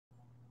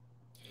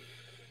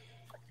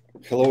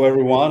Hello,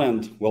 everyone,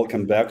 and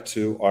welcome back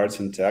to Arts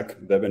and Tech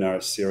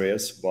webinar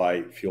series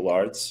by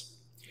FairArts.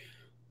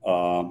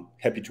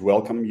 Happy to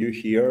welcome you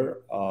here.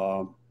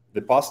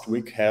 The past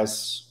week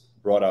has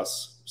brought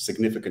us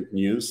significant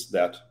news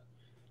that,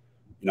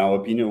 in our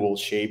opinion, will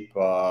shape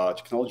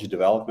technology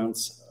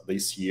developments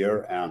this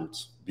year and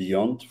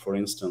beyond. For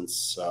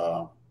instance,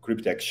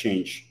 crypto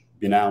exchange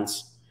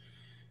Binance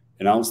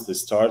announced the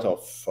start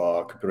of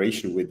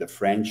cooperation with the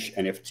French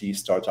NFT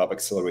startup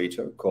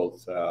accelerator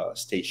called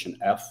Stacie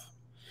F.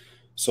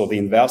 So they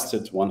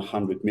invested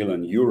 100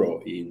 million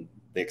euro in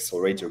the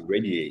accelerator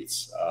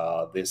radiates.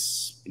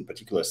 This in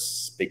particular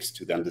speaks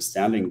to the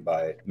understanding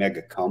by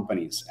mega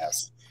companies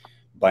as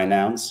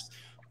Binance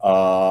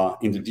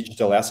in the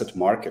digital asset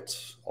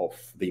market of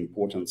the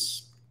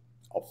importance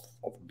of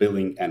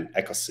building an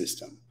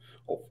ecosystem,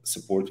 of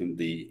supporting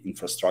the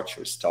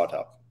infrastructure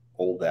startup,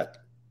 all that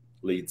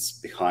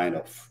leads behind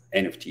of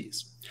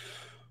NFTs.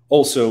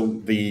 Also,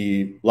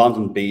 the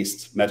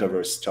London-based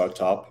metaverse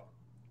startup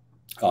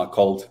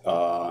called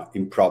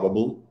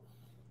Improbable,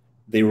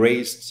 they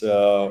raised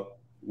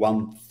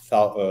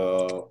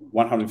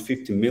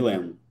 150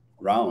 million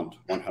round,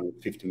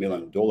 $150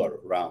 million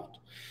round.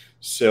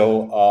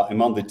 So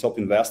among the top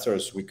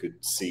investors, we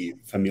could see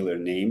familiar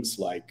names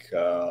like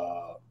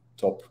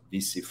top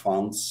VC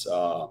funds,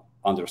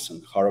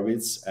 Anderson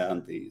Horowitz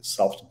and the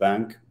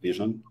SoftBank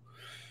Vision.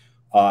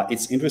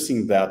 It's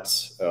interesting that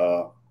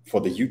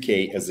for the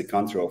UK as a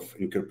country of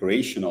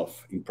incorporation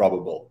of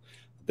Improbable,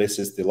 this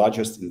is the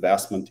largest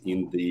investment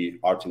in the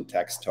art and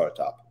tech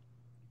startup.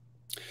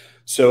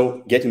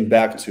 So getting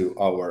back to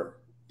our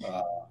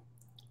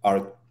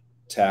art,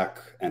 tech,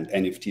 and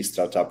NFT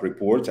startup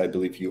report, I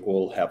believe you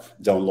all have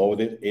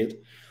downloaded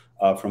it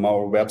from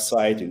our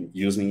website and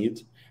using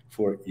it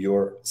for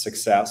your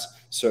success.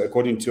 So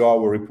according to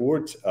our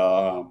report,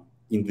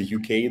 in the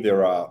UK,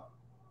 there are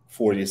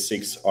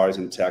 46 art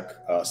and tech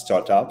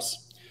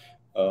startups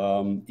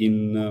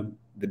in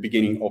the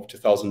beginning of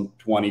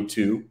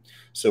 2022,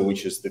 so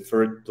which is the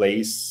third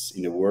place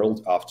in the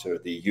world after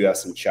the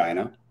US and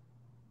China,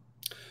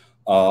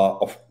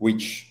 of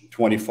which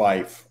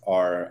 25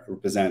 are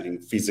representing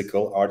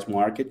physical art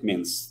market,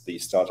 means the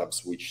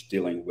startups which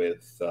dealing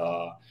with,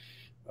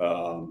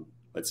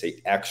 let's say,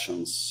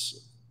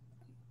 actions,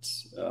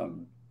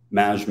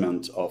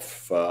 management of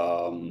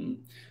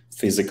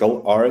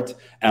physical art,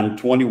 and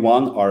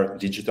 21 are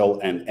digital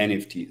and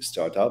NFT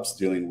startups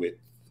dealing with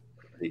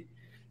the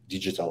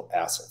digital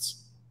assets.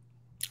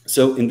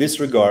 So in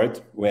this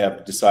regard, we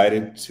have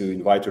decided to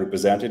invite a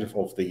representative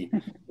of the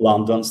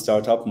London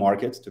startup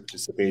market to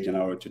participate in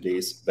our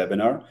today's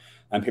webinar.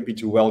 I'm happy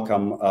to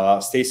welcome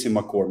Stacie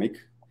McCormick,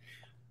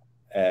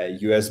 a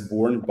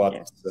US-born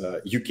but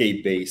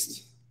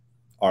UK-based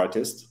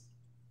artist.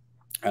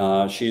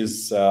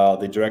 She's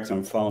the director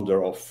and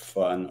founder of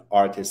an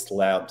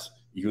artist-led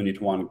Unit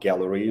 1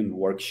 gallery and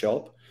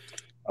workshop,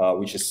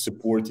 which is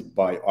supported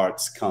by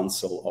Arts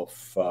Council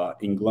of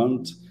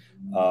England.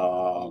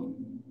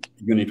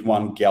 Unit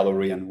 1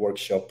 gallery and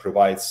workshop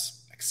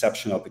provides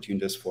exceptional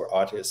opportunities for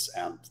artists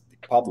and the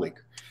public.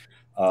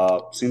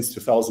 Since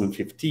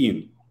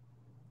 2015,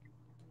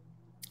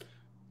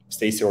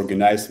 Stacie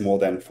organized more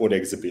than 40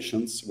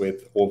 exhibitions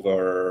with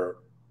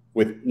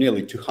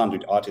nearly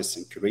 200 artists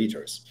and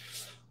curators.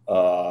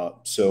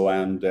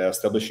 And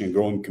establishing a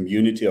growing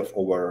community of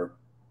over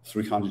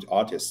 300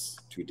 artists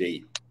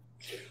today.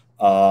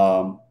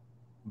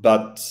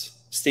 But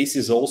Stacie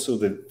is also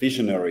the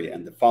visionary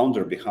and the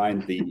founder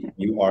behind the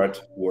new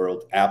art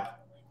world app,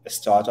 a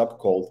startup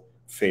called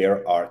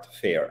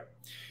FairArtFair.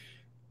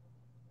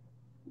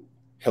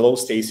 Hello,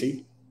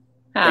 Stacie.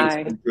 Hi.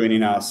 Thanks for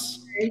joining us.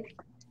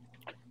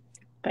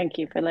 Thank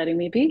you for letting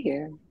me be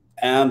here.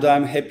 And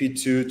I'm happy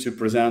to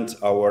present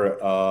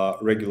our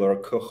regular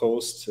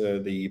co-host,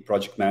 the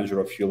project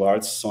manager of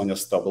FairArts, Sonia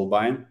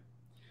Stubblebine,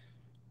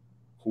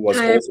 who was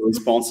also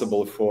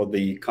responsible for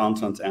the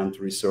content and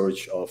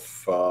research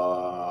of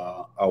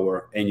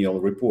our annual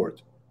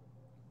report.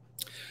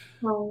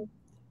 Well,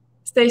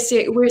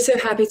 Stacie, we're so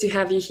happy to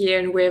have you here,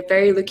 and we're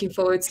very looking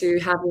forward to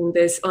having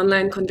this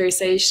online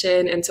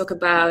conversation and talk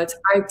about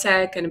art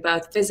tech and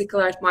about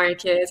physical art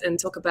market and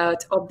talk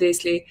about,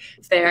 obviously,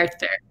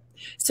 FairArtFair.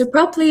 So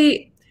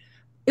probably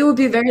it would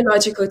be very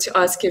logical to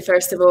ask you,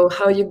 first of all,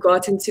 how you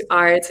got into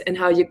art and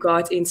how you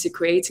got into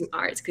creating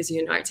art, because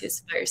you're an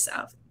artist by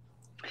yourself.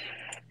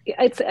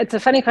 It's a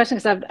funny question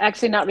because I've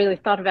actually not really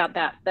thought about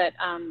that. But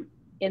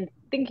in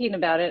thinking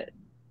about it,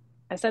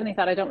 I suddenly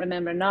thought I don't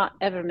remember not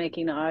ever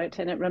making art.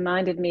 And it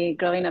reminded me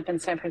growing up in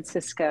San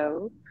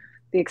Francisco,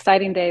 the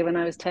exciting day when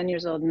I was 10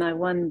 years old and I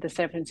won the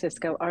San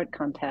Francisco art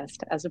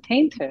contest as a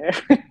painter.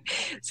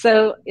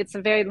 So it's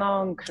a very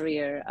long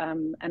career.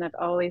 And I've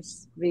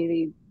always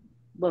really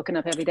woken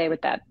up every day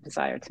with that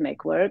desire to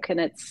make work. And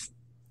I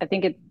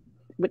think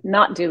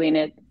not doing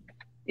it,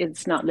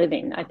 it's not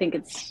living. I think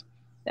it's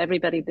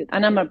everybody,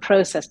 and I'm a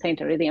process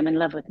painter, really. I'm in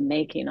love with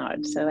making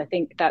art. So I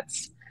think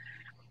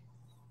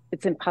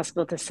it's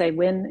impossible to say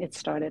when it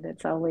started.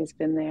 It's always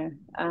been there.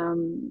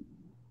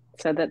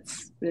 So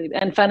that's really,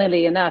 and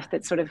funnily enough,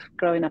 that's sort of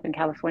growing up in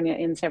California,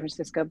 in San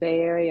Francisco Bay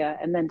Area,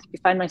 and then to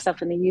find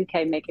myself in the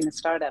UK making a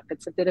startup,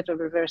 it's a bit of a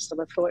reversal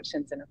of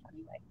fortunes in a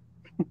funny way.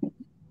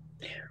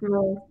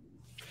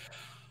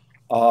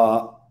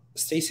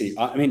 Stacie,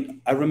 I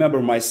mean, I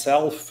remember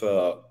myself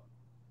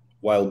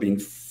while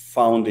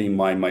founding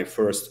my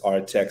first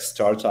ART+TECH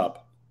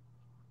startup,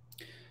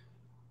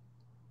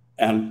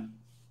 and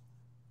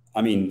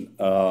I mean,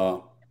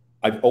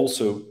 I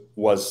also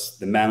was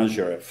the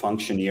manager, a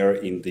functioneer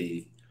in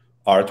the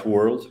art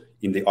world,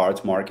 in the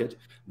art market.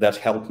 That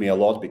helped me a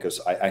lot because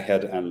I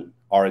had an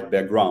art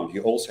background.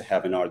 You also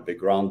have an art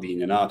background,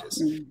 being an artist.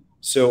 Mm-hmm.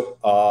 So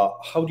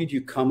how did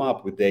you come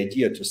up with the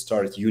idea to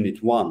start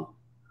Unit 1?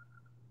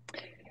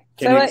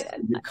 Can you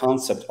explain the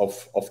concept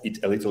of it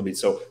a little bit?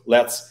 So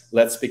let's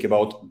speak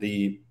about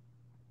the,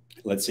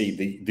 let's say,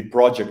 the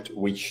project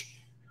which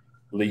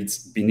leads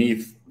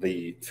beneath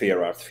the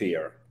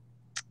FairArtFair.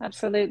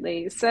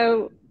 Absolutely.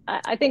 So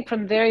I think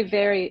from very,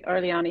 very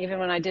early on, even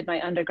when I did my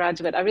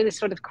undergraduate, I really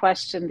sort of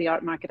questioned the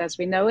art market as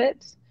we know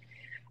it.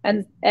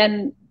 And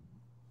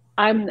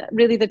I'm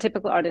really the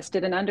typical artist,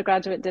 did an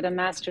undergraduate, did a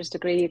master's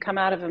degree. You come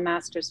out of a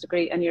master's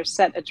degree and you're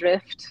set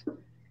adrift.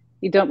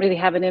 You don't really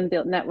have an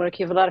inbuilt network.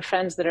 You have a lot of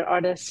friends that are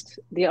artists.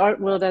 The art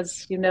world,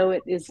 as you know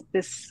it, is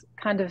this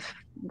kind of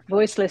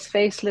voiceless,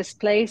 faceless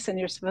place, and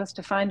you're supposed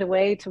to find a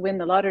way to win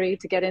the lottery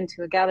to get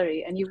into a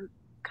gallery, and you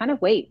kind of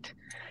wait.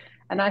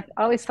 And I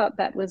always thought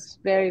that was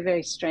very,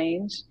 very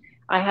strange.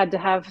 I had to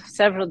have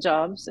several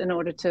jobs in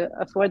order to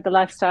afford the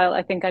lifestyle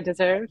I think I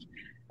deserved,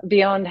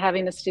 beyond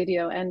having a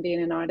studio and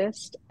being an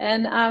artist.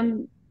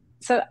 And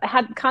so I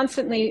had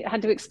constantly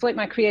had to exploit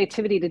my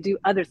creativity to do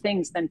other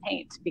things than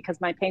paint,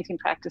 because my painting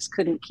practice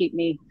couldn't keep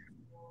me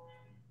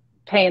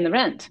paying the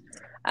rent.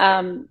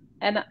 And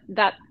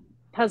that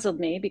puzzled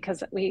me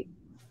because we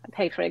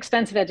pay for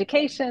expensive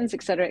educations,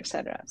 et cetera, et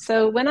cetera.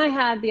 So when I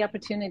had the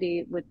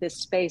opportunity with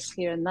this space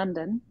here in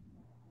London,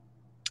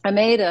 I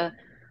made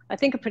I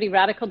think a pretty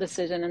radical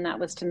decision, and that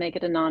was to make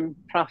it a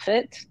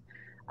nonprofit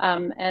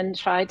and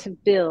try to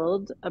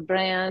build a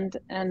brand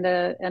and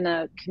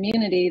a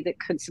community that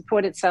could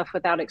support itself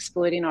without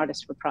exploiting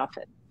artists for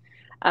profit.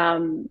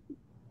 And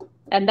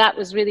that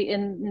was really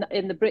in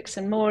the bricks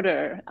and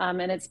mortar.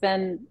 And it's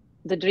been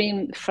the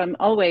dream from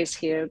always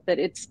here, but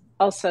it's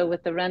also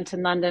with the rent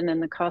in London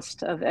and the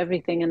cost of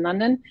everything in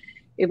London,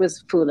 it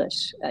was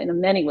foolish in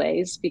many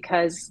ways,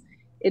 because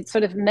it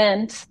sort of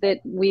meant that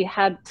we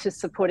had to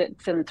support it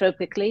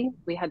philanthropically.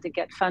 We had to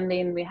get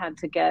funding. We had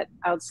to get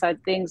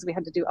outside things. We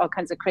had to do all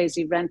kinds of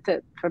crazy rent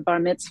for bar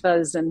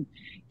mitzvahs and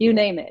you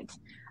name it.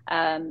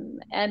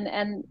 And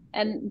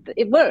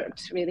it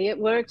worked, really. It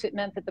worked. It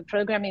meant that the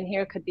programming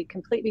here could be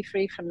completely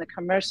free from the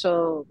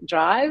commercial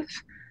drive.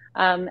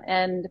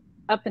 And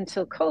up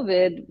until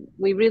COVID,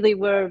 we really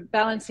were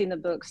balancing the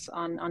books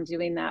on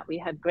doing that. We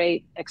had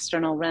great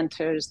external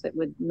renters that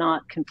would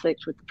not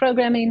conflict with the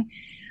programming.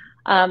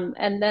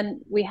 And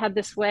then we had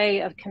this way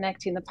of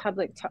connecting the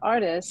public to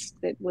artists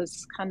that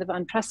was kind of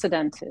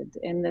unprecedented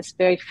in this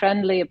very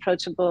friendly,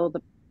 approachable,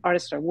 the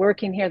artists are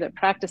working here, they're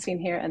practicing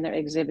here, and they're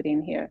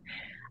exhibiting here.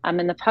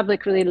 And the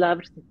public really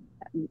loved,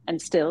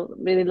 and still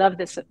really love,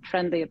 this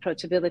friendly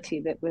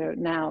approachability that we're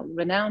now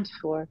renowned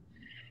for.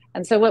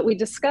 And so what we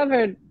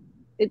discovered,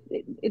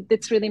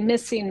 it's really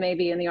missing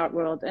maybe in the art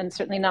world, and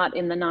certainly not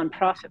in the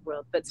nonprofit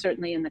world, but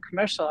certainly in the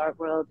commercial art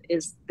world,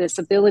 is this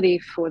ability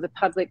for the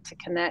public to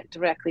connect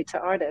directly to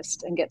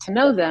artists and get to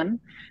know them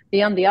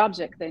beyond the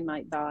object they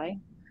might buy.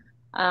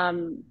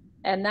 And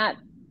that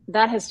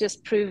has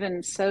just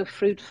proven so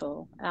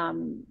fruitful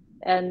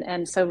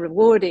and so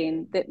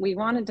rewarding that we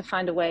wanted to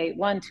find a way,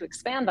 one, to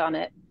expand on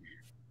it,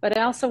 but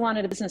I also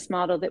wanted a business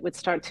model that would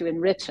start to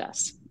enrich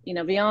us, you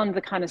know, beyond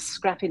the kind of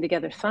scrapping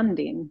together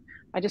funding.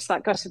 I just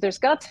thought, gosh, there's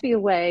got to be a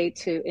way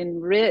to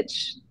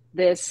enrich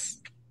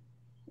this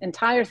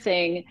entire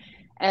thing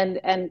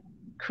and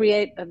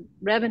create a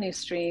revenue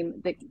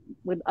stream that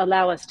would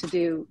allow us to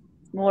do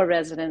more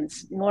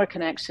residence, more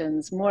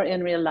connections, more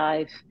in real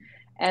life,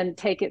 and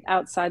take it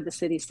outside the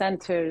city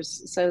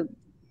centers. So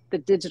the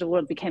digital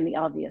world became the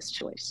obvious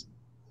choice.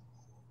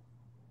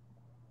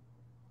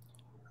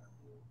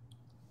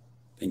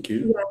 Thank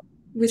you. Yeah,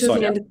 we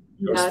totally understand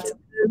that.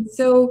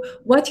 So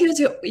what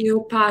is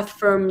your path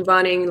from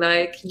running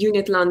like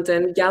Unit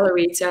London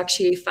Gallery to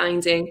actually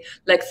finding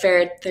like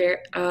FairArtFair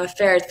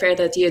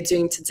that you're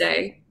doing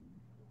today?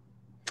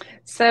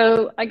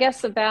 So I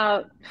guess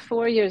about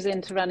 4 years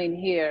into running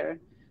here,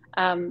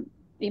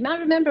 you might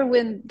remember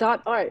when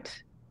 .art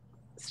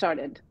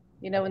started,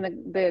 you know, when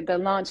the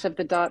launch of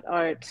the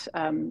 .art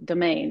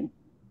domain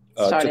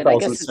started.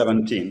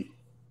 2017.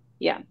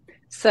 Yeah.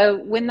 So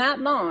when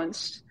that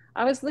launched,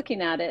 I was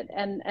looking at it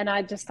and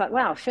I just thought,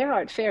 wow,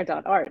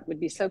 FairArtFair.art would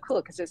be so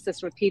cool, because it's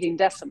this repeating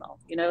decimal,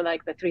 you know,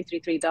 like the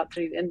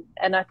 333.3.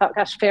 And I thought,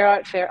 gosh,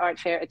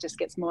 FairArtFair, it just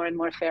gets more and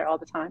more fair all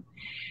the time.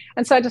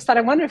 And so I just thought,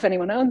 I wonder if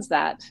anyone owns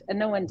that. And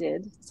no one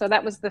did. So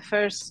that was the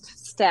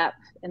first step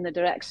in the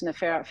direction of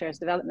FairArtFair's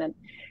development.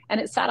 And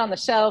it sat on the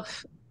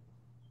shelf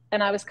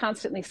and I was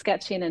constantly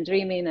sketching and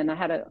dreaming, and I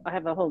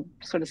have a whole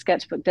sort of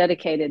sketchbook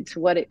dedicated to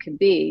what it could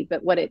be.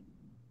 But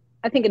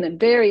I think in the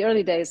very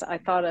early days, I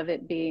thought of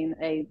it being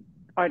a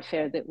art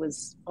fair that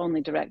was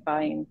only direct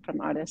buying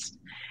from artists,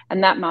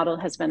 and that model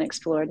has been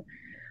explored.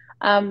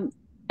 And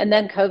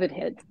then COVID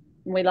hit.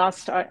 We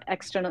lost our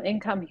external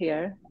income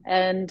here,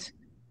 and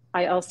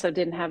I also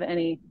didn't have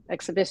any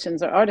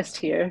exhibitions or artists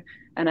here,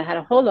 and I had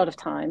a whole lot of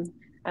time,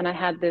 and I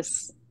had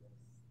this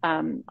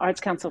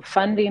Arts Council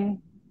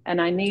funding, and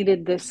I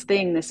needed this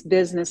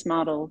business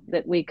model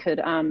that we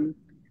could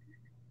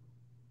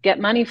get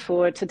money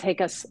for to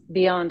take us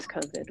beyond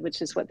COVID,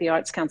 which is what the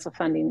Arts Council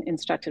funding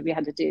instructed we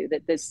had to do.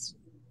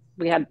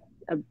 We had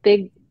a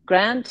big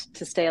grant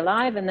to stay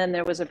alive, and then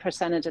there was a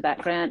percentage of that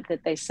grant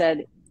that they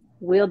said,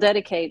 we'll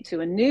dedicate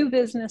to a new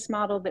business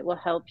model that will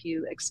help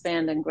you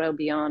expand and grow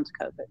beyond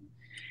COVID.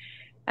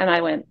 And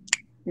I went,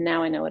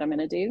 now I know what I'm going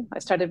to do. I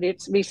started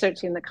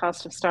researching the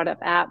cost of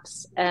startup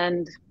apps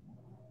and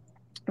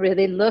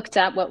really looked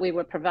at what we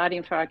were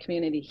providing for our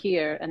community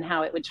here and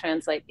how it would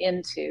translate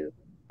into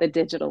the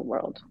digital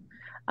world.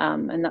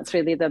 And that's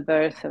really the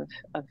birth of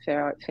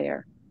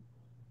FairArtFair.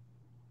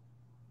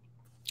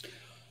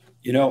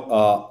 You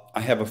know,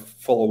 I have a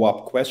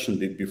follow-up question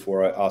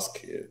before I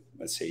ask,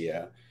 let's say,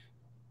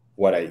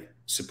 what I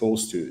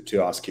supposed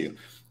to ask you.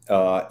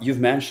 You've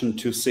mentioned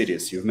two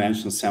cities. You've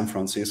mentioned San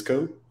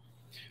Francisco,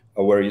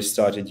 where you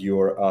started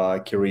your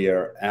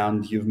career,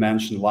 and you've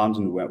mentioned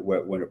London,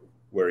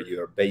 where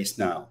you're based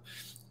now.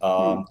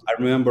 I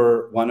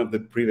remember one of the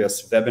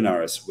previous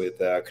webinars with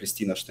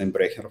Christina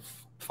Steinbrecher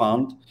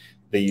Fund,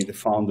 the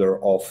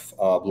founder of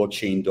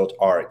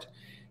blockchain.art.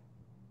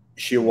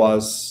 She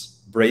was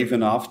brave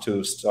enough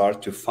to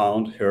start to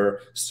found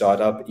her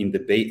startup in the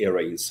Bay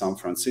Area in San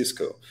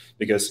Francisco,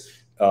 because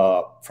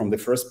from the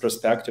first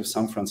perspective,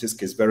 San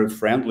Francisco is very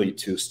friendly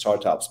to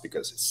startups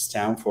because it's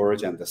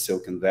Stanford and the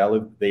Silicon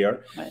Valley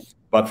there. Right.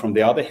 But from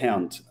the other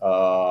hand,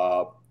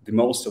 the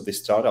most of the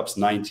startups,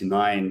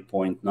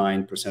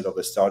 99.9% of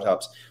the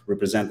startups,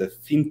 represent the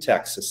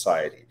fintech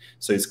society.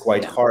 So it's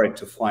quite hard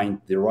to find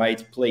the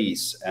right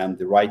place and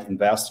the right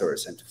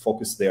investors and to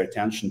focus their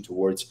attention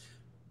towards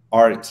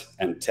art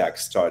and tech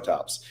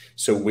startups.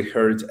 So we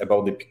heard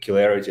about the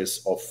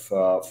peculiarities of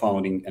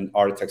founding an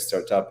art tech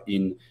startup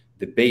in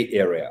the Bay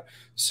Area.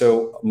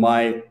 So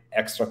my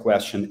extra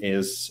question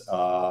is,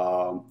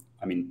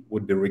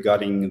 would be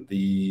regarding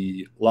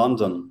the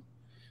London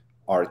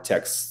art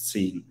tech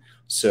scene.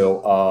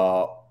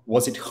 So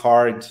was it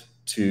hard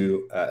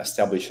to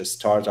establish a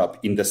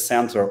startup in the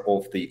center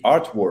of the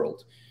art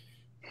world,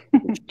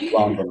 which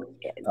London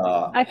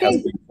I think,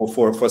 has been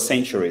for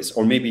centuries?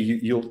 Or maybe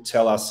you'll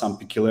tell us some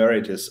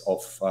peculiarities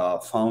of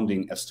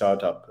founding a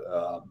startup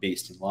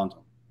based in London.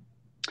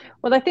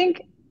 Well, I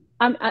think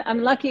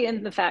I'm lucky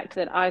in the fact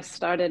that I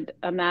started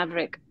a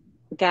maverick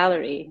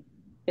gallery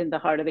in the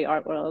heart of the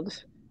art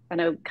world.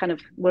 And I kind of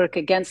work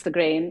against the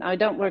grain. I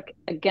don't work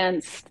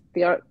against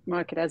the art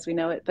market as we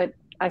know it, but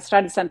I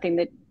started something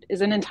that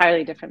is an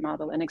entirely different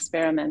model, an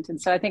experiment. And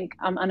so I think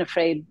I'm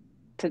unafraid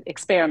to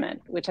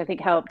experiment, which I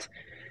think helped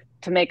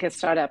to make a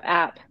startup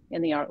app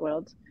in the art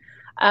world.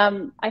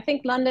 I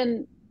think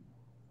London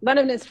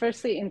is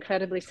firstly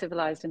incredibly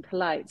civilized and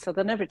polite, so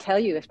they'll never tell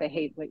you if they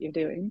hate what you're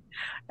doing.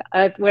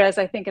 Whereas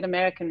I think an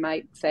American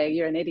might say,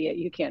 you're an idiot,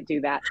 you can't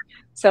do that.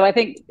 So I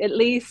think at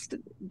least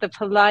the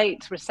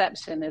polite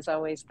reception is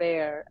always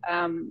there.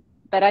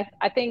 But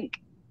I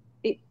think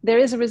there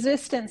is a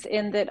resistance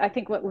in that. I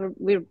think what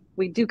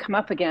we do come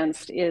up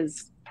against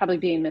is probably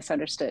being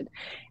misunderstood.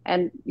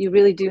 And you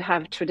really do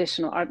have a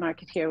traditional art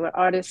market here where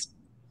artists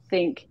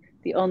think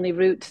the only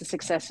route to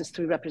success is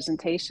through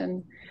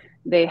representation.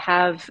 They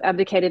have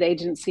abdicated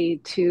agency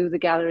to the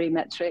gallery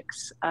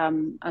metrics,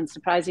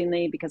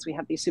 unsurprisingly, because we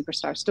have these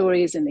superstar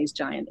stories and these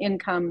giant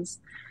incomes.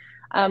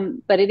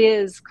 But it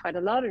is quite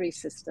a lottery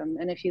system.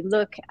 And if you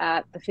look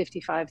at the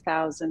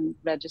 55,000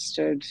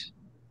 registered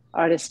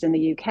artists in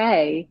the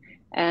UK,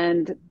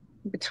 and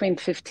between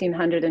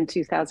 1,500 and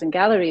 2,000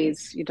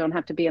 galleries, you don't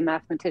have to be a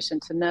mathematician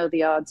to know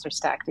the odds are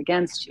stacked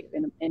against you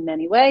in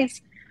many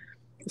ways.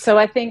 So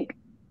I think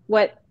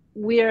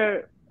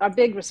our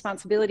big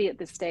responsibility at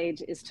this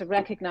stage is to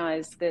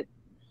recognize that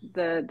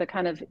the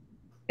kind of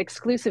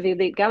exclusive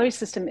elite gallery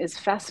system is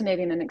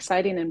fascinating and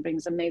exciting and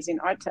brings amazing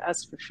art to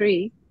us for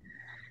free,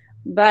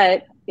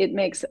 but it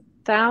makes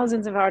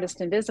thousands of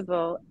artists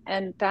invisible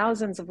and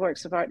thousands of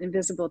works of art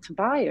invisible to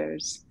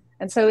buyers.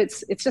 And so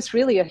it's just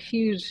really a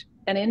huge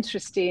and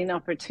interesting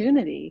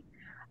opportunity.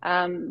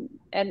 And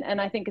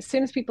I think as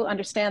soon as people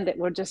understand that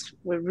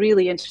we're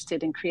really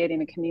interested in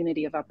creating a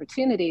community of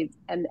opportunity,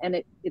 and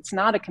it's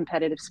not a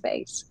competitive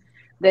space,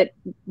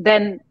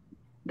 then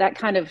that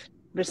kind of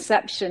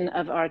reception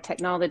of our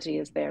technology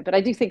is there. But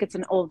I do think it's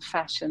an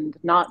old-fashioned,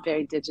 not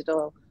very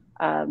digital,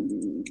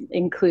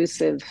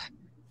 inclusive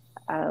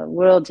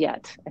world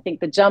yet. I think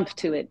the jump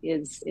to it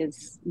is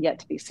yet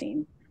to be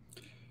seen.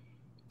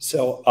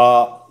 So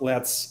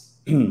let's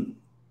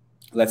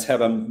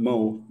have a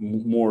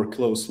more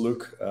close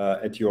look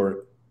at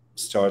your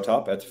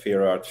startup at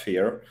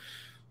FairArtFair.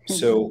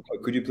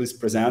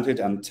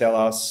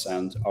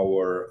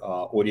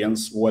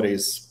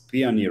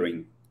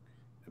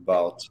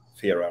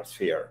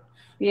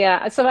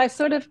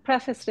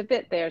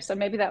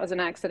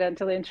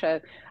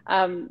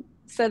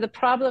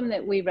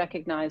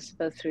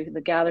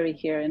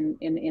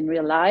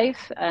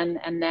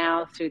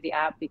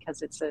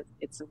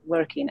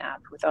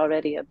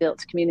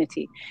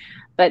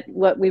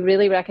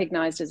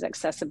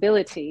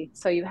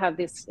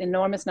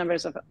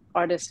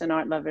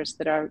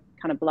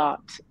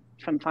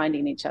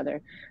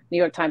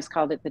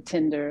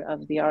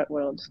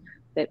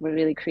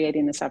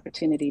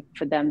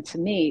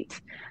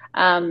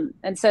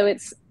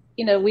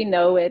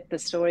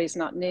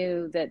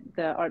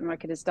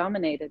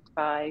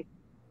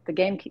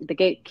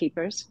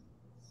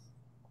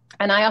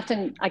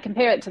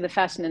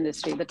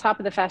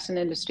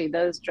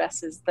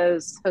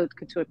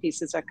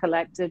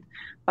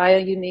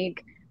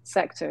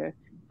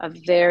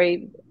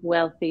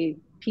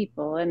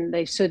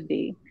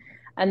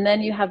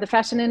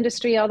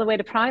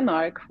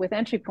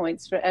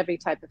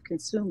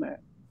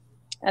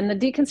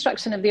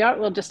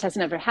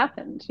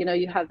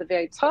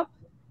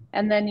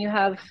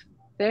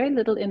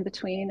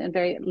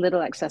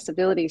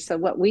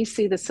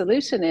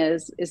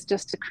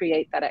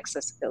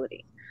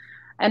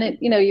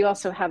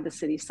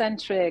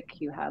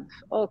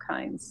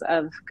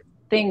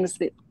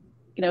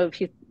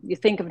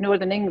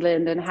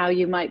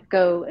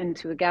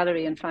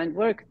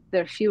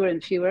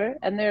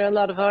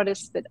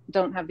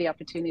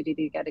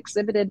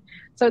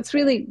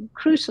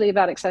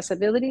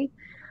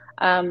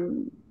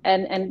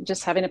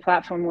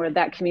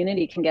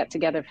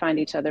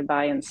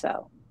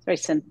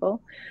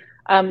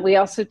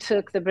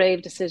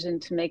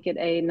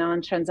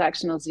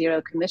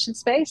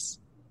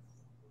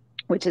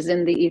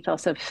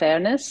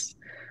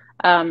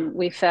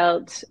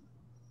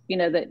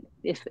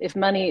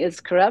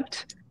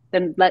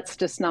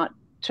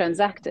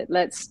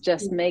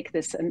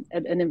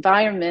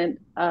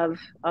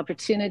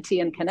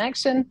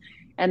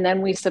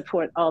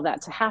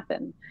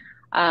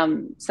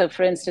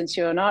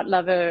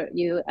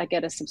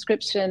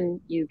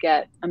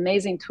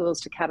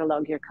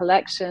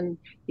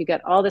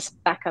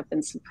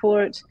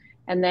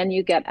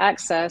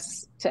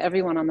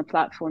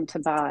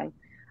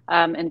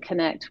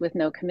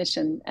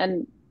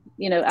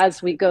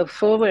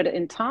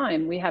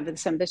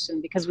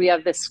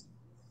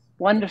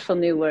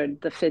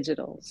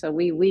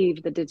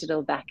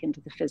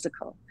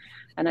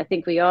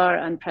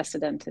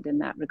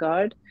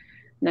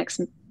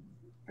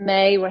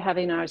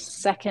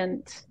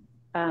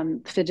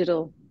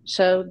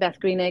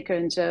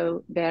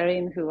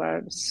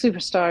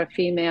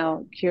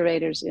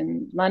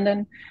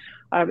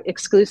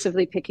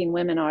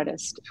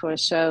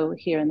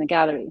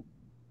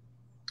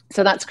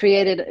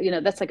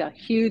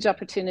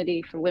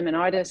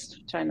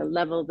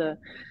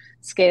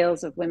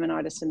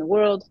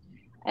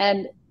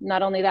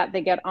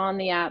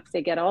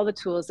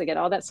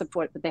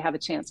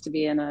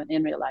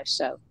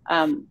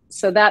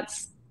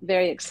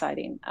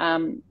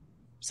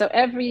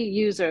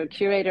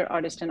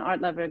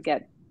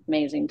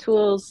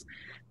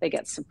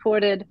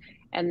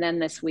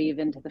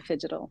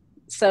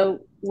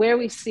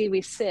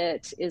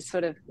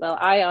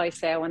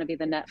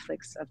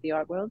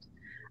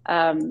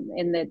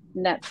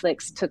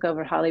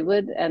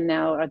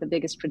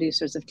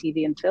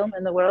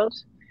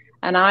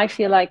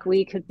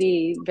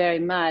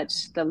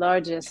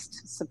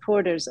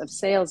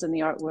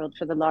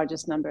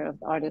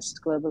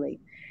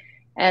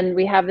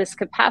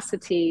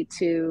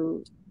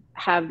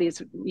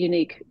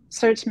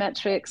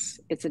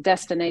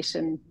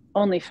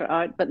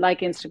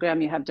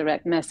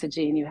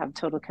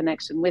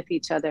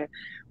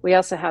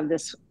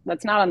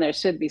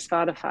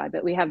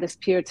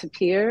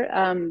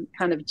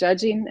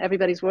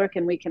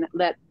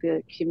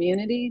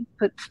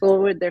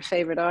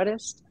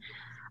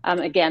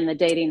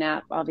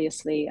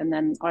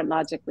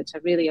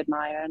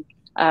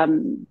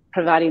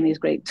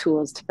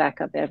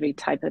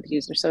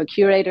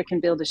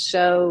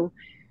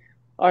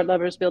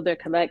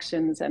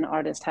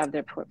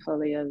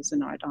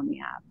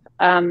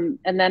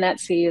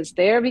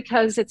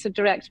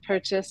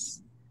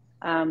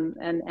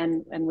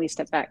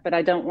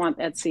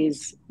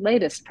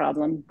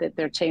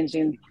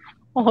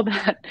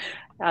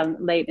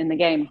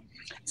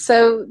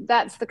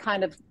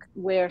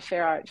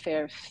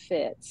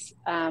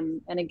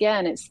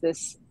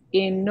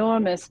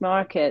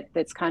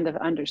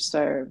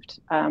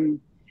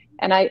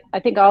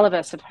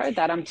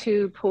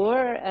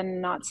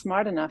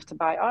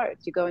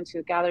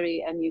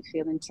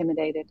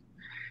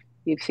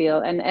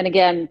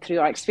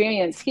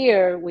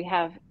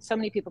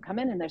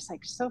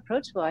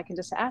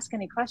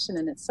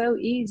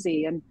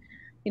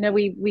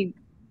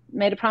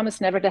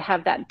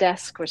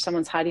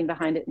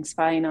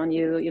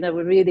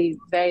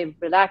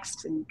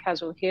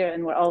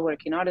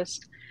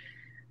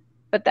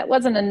 But that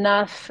wasn't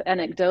enough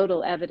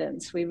anecdotal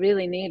evidence. We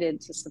really needed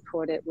to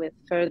support it with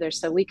further.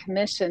 So we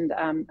commissioned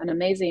an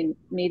amazing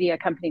media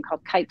company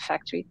called Kite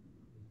Factory.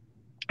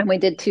 And we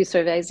did 2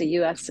 surveys, the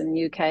US and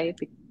UK.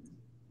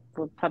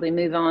 We'll probably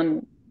move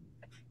on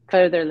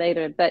further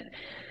later. But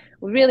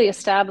we really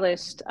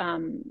established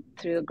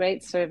through a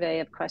great survey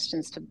of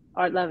questions to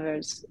art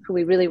lovers who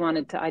we really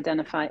wanted to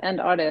identify, and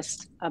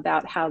artists,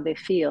 about how they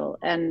feel.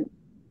 And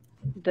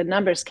the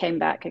numbers came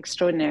back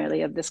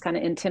extraordinarily of this kind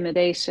of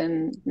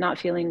intimidation, not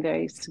feeling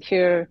very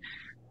secure,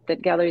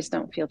 that galleries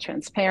don't feel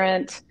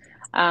transparent.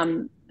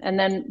 And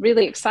then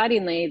really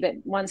excitingly, that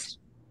once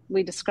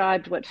we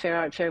described what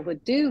FairArtFair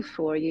would do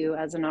for you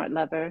as an art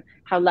lover,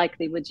 how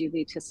likely would you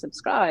be to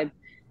subscribe?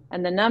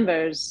 And the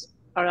numbers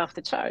are off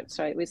the charts,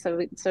 right? So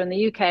in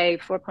the UK,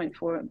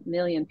 4.4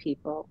 million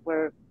people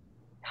were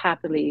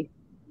happily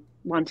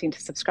wanting to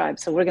subscribe.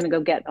 So we're going to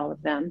go get all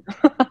of them.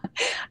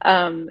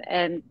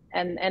 And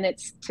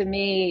it's, to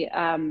me,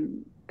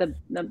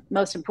 the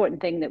most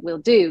important thing that we'll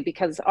do,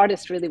 because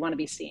artists really want to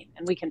be seen,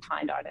 and we can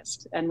find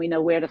artists, and we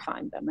know where to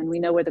find them, and we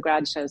know where the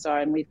grad shows are,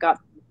 and we've got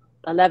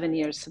 11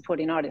 years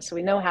supporting artists. So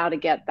we know how to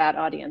get that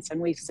audience,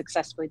 and we've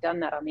successfully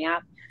done that on the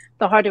app.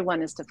 The harder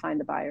one is to find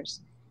the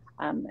buyers.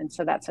 And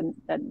so that's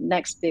a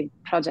next big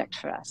project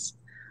for us.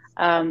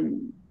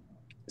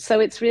 So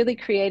it's really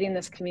creating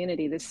this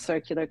community, this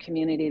circular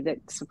community that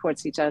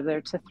supports each other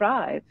to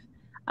thrive,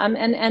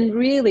 and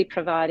really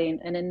providing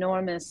an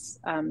enormous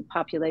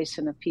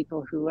population of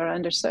people who are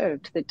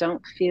underserved, that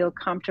don't feel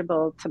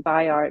comfortable to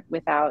buy art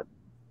without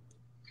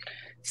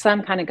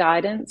some kind of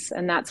guidance.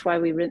 And that's why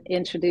we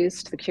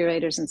introduced the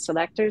curators and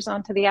selectors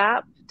onto the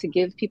app, to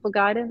give people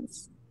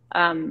guidance.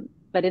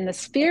 But in the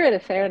spirit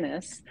of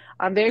fairness,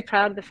 I'm very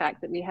proud of the fact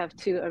that we have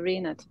 2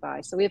 arena to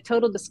buy. So we have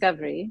total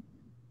discovery,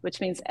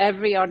 which means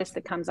every artist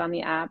that comes on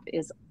the app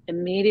is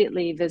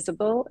immediately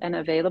visible and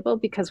available,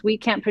 because we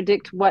can't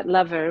predict what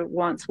lover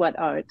wants what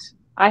art.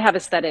 I have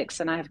aesthetics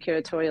and I have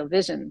curatorial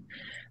vision,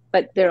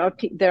 but there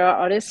are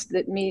artists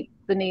that meet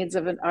the needs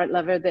of an art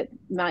lover that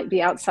might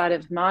be outside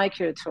of my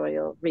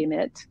curatorial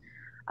remit.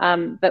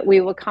 But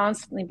we will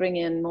constantly bring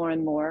in more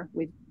and more.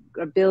 We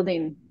are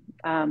building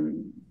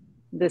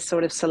this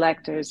sort of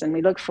selectors, and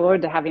we look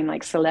forward to having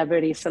like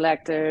celebrity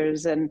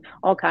selectors and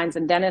all kinds.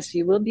 And Dennis,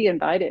 you will be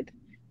invited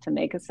to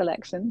make a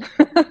selection.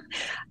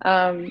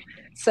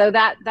 So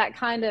that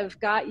kind of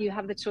you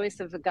have the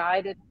choice of a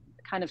guided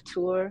kind of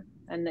tour,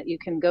 and that you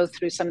can go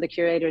through some of the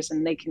curators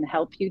and they can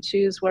help you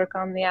choose work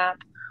on the app,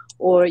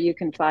 or you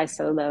can fly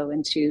solo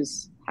and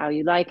choose how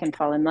you like and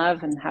fall in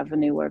love and have a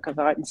new work of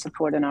art and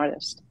support an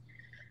artist.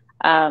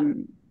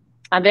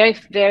 I'm very,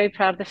 very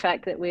proud of the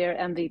fact that we are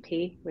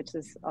MVP, which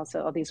is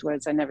also all these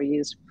words I never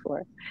used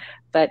before,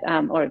 but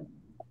or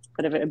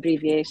whatever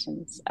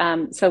abbreviations.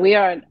 So we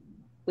are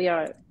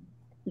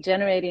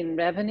generating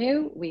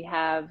revenue. We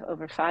have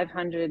over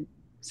 500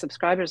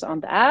 subscribers on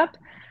the app.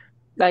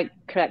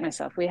 Correct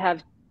myself, we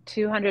have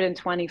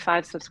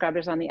 225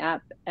 subscribers on the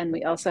app, and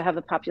we also have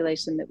a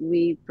population that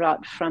we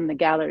brought from the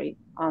gallery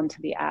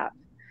onto the app,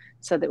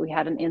 so that we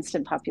had an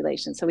instant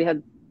population. So we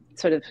had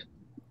sort of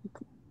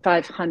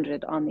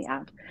 500 on the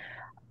app,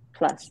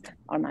 plus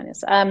or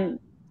minus. And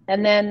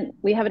then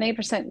we have an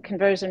 8%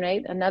 conversion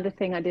rate, another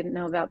thing I didn't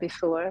know about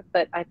before,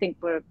 but I think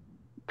we're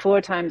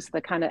 4 times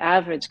the kind of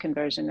average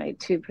conversion rate.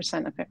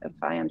 2%, if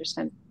I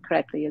understand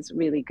correctly, is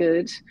really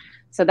good.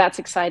 So that's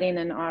exciting.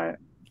 And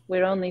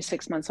we're only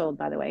 6 months old,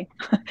 by the way.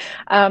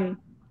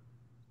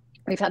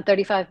 We've had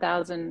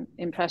 35,000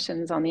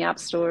 impressions on the app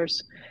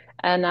stores,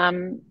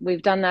 and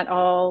we've done that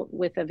all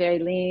with a very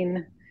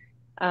lean,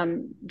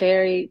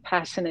 very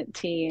passionate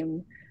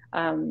team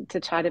to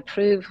try to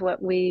prove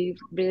what we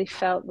really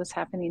felt was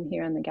happening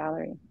here in the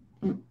gallery.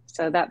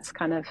 So that's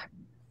kind of,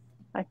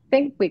 I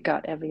think we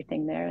got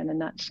everything there in a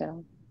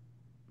nutshell.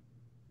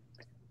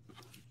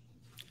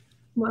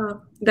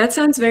 Wow, that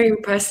sounds very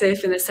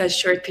impressive in such a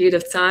short period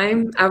of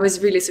time. I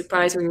was really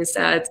surprised when you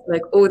said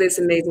like all these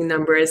amazing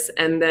numbers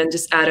and then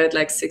just added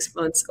like 6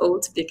 months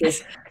old,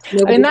 because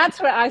and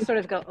that's where I sort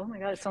of go, oh my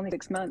God, it's only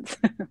 6 months.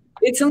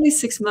 It's only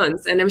 6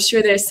 months, and I'm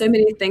sure there's so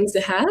many things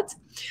ahead.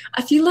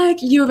 I feel like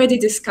you already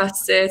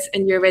discussed it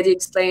and you already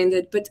explained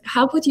it, but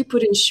how would you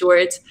put in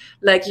short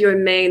like your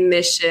main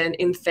mission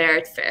in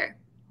FairArtFair?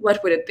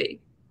 What would it be?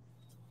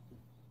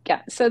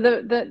 Yeah, so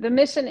the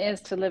mission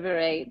is to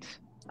liberate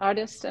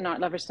artists and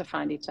art lovers to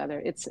find each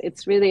other.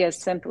 It's really as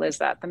simple as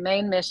that. The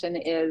main mission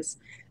is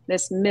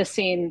this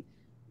missing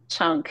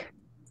chunk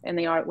in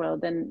the art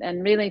world,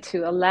 and really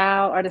to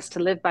allow artists to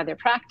live by their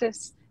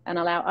practice and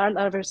allow art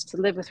lovers to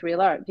live with real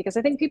art. Because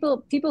I think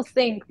people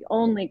think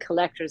only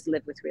collectors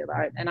live with real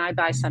art, and I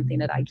buy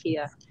something at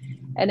IKEA.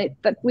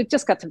 But we've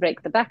just got to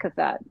break the back of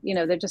that. You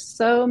know, there are just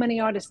so many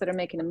artists that are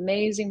making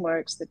amazing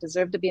works that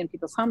deserve to be in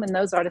people's home, and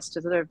those artists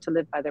deserve to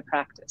live by their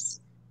practice.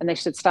 And they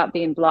should stop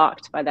being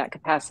blocked by that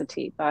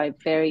capacity, by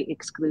very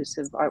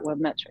exclusive art world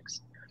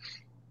metrics.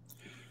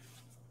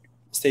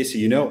 Stacie,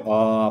 you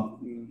know,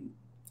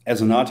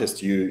 as an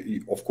artist,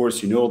 you of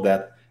course, you know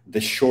that the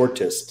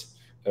shortest,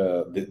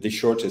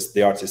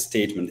 the artist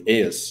statement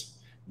is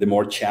the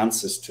more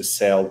chances to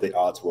sell the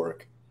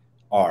artwork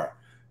are.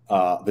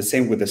 The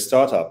same with the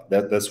startup.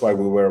 That's why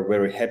we were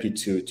very happy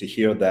to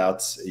hear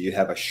that you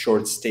have a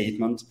short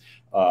statement.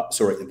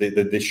 Sorry,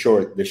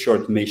 the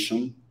short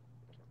mission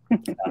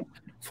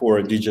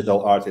for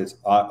digital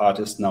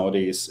artists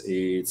nowadays.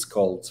 It's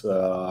called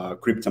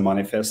Crypto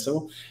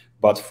Manifesto.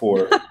 But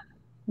for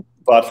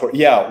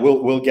yeah,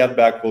 we'll get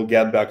back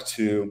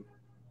to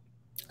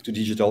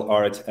digital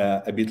art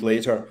a bit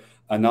later.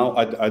 And now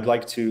I'd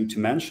like to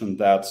mention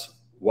that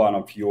one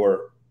of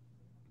your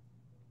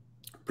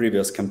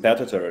previous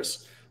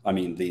competitors, I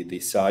mean, the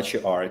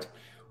Stacie Art,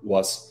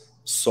 was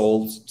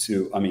sold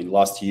to, I mean,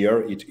 last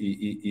year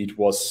it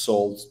was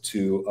sold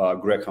to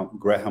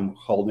Graham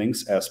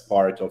Holdings as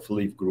part of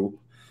Leaf Group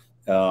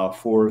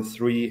for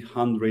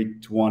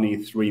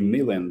 $323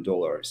 million,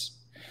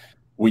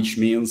 which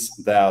means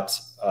that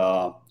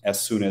as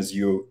soon as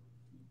you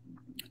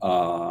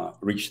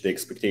reach the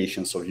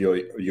expectations of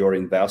your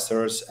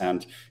investors,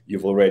 and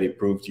you've already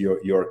proved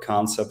your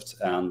concept,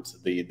 and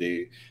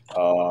the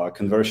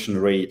conversion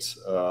rate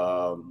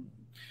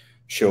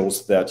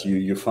shows that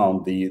you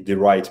found the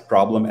right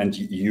problem, and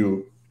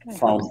you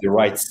found the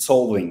right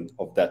solving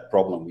of that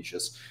problem, which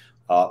is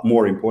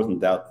more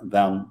important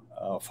than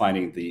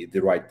finding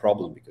the right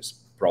problem,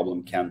 because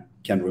problem can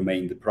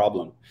remain the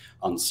problem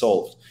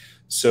unsolved.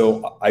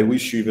 So I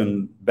wish you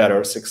even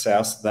better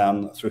success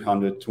than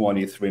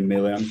 323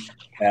 million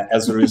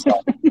as a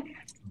result.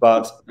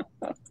 But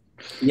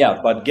yeah,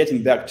 but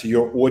getting back to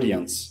your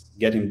audience,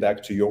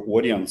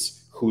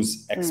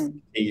 whose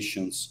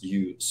expectations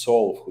you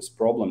solve, whose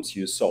problems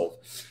you solve.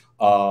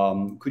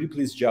 Could you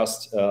please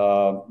just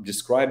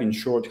describe in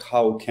short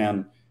how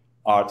can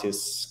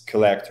artists,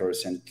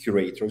 collectors, and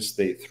curators,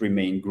 the three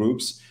main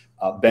groups,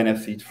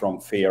 benefit from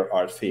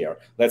FairArtFair?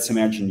 Let's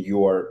imagine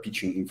you are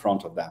pitching in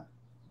front of them.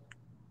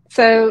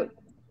 So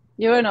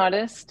you're an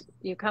artist,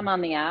 you come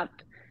on the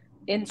app,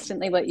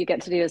 instantly what you get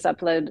to do is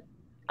upload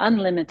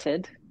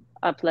unlimited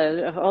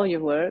upload of all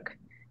your work.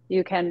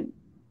 You can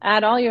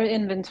add all your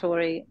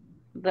inventory.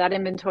 That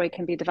inventory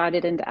can be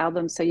divided into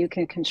albums, so you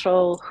can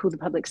control who the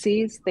public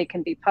sees. They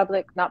can be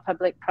public, not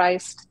public,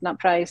 priced, not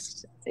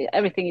priced,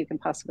 everything you can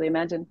possibly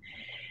imagine.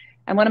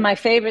 And one of my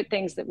favorite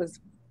things that was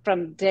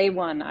from day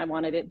one, I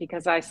wanted it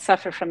because I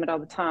suffer from it all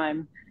the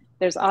time.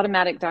 There's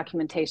automatic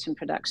documentation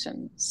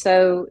production.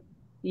 So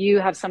you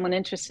have someone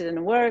interested in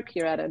a work,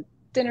 you're at a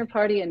dinner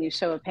party and you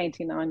show a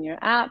painting on your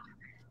app,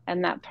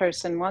 and that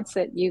person wants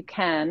it, you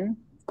can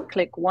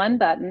click one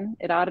button,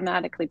 it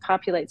automatically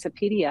populates a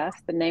PDF,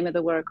 the name of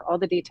the work, all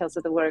the details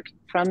of the work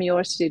from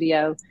your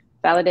studio,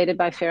 validated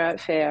by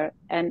FairArtFair,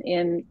 and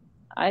in,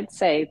 I'd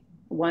say,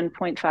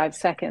 1.5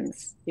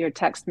 seconds, you're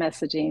text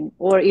messaging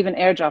or even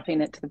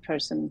airdropping it to the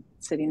person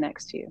sitting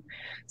next to you.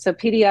 So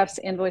PDFs,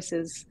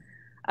 invoices,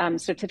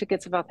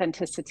 certificates of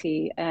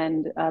authenticity,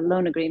 and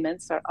loan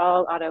agreements are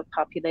all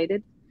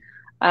auto-populated.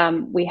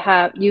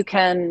 You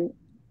can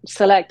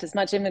select as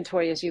much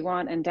inventory as you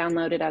want and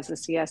download it as a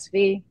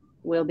CSV.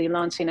 We'll be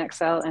launching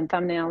Excel and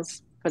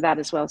thumbnails for that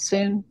as well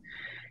soon.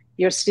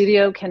 Your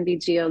studio can be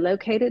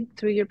geolocated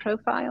through your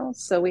profile.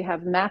 So we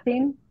have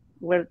mapping.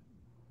 We're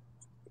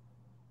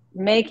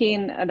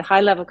making a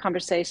high-level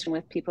conversation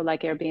with people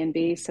like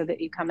Airbnb so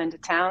that you come into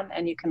town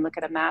and you can look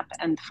at a map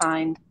and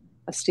find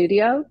a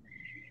studio.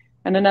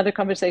 And another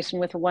conversation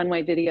with a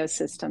one-way video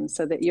system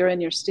so that you're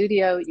in your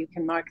studio, you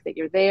can mark that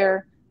you're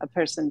there, a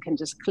person can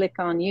just click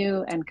on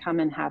you and come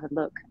and have a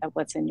look at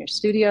what's in your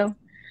studio.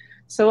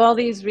 So all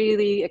these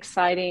really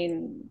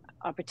exciting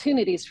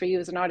opportunities for you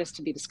as an artist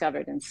to be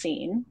discovered and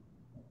seen.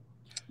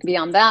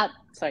 Beyond that,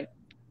 sorry,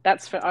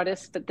 that's for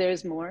artists, but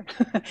there's more.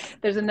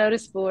 There's a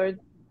notice board.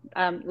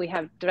 We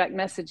have direct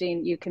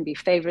messaging. You can be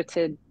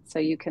favorited, so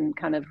you can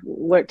kind of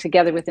work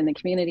together within the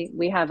community.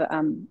 We have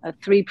a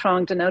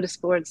three-pronged notice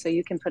board, so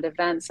you can put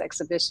events,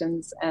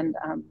 exhibitions, and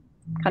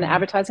kind of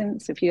advertising.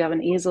 So if you have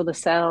an easel to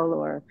sell,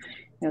 or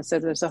so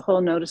there's a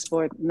whole notice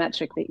board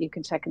metric that you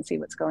can check and see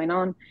what's going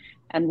on.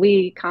 And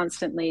we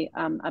constantly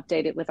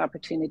update it with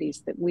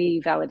opportunities that we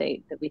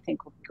validate that we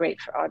think will be great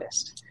for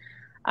artists.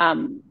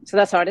 So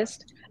that's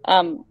artist.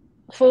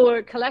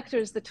 For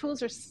collectors, the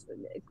tools are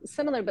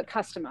similar but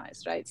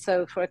customized, right?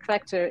 So for a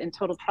collector in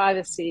total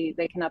privacy,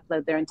 they can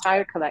upload their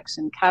entire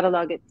collection,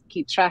 catalog it,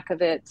 keep track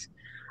of it.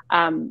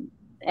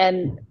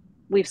 And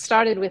we've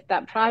started with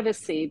that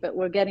privacy, but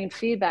we're getting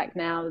feedback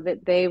now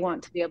that they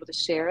want to be able to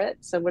share it.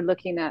 So we're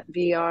looking at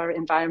VR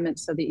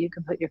environments so that you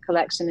can put your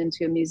collection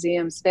into a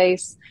museum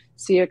space,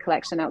 see your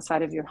collection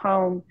outside of your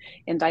home,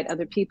 invite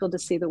other people to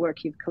see the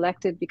work you've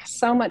collected, because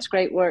so much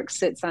great work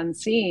sits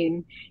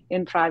unseen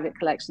in private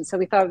collections. So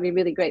we thought it'd be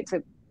really great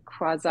to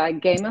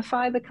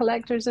quasi-gamify the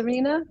collector's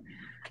arena.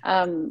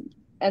 And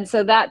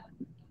so that,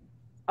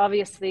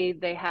 obviously,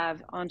 they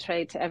have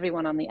entree to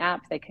everyone on the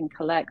app. They can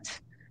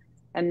collect.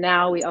 And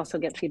now we also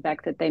get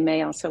feedback that they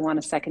may also want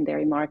a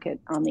secondary market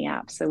on the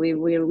app. So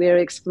we're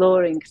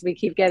exploring, because we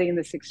keep getting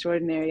this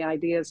extraordinary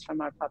ideas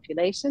from our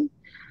population.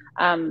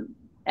 And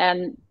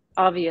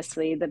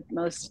obviously the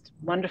most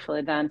wonderful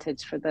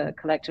advantage for the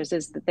collectors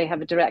is that they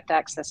have a direct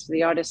access to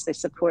the artist, they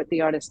support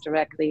the artist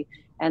directly,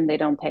 and they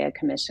don't pay a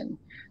commission.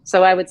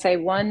 So I would say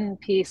one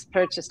piece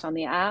purchased on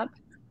the app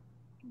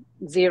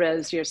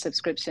zeroes your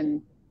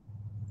subscription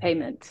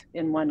payment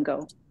in one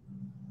go.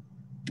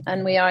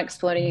 And we are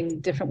exploring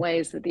different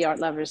ways that the art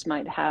lovers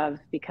might have,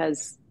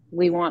 because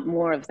we want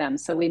more of them.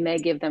 So we may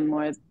give them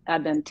more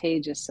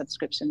advantageous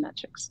subscription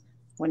metrics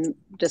when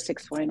just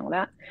exploring all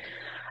that.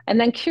 And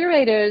then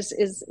curators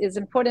is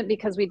important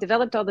because we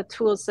developed all the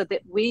tools so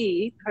that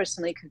we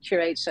personally could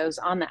curate shows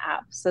on the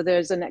app. So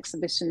there's an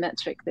exhibition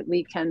metric that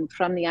we can,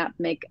 from the app,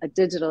 make a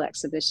digital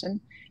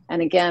exhibition.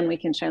 And again, we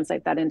can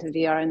translate that into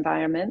VR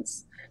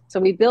environments. So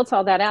we built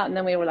all that out, and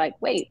then we were like,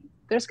 wait,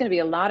 there's going to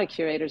be a lot of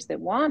curators that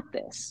want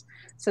this.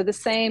 So the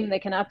same, they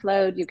can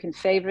upload, you can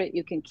favorite,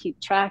 you can keep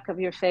track of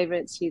your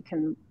favorites, you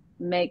can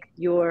make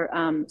your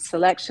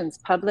selections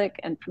public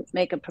and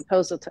make a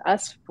proposal to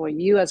us for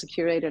you as a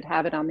curator to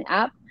have it on the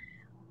app,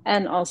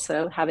 and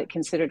also have it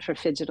considered for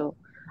phygital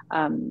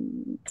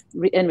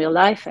in real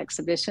life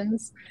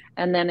exhibitions.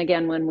 And then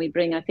again, when we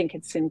bring, I think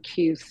it's in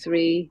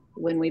Q3,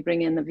 when we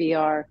bring in the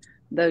VR,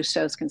 those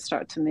shows can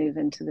start to move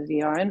into the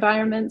VR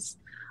environments.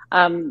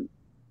 And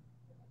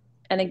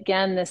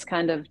again, this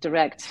kind of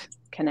direct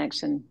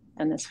connection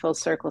and this full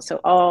circle. So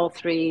all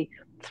three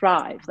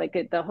thrive. Like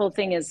the whole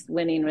thing is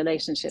winning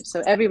relationships.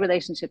 So every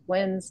relationship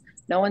wins,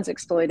 no one's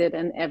exploited,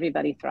 and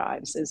everybody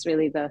thrives is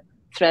really the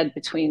thread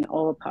between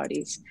all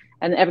parties.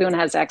 And everyone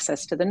has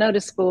access to the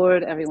notice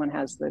board, everyone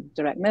has the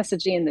direct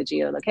messaging, the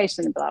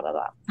geolocation, blah, blah,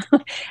 blah.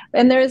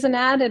 And there is an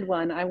added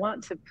one I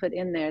want to put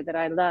in there that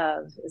I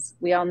love, is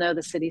we all know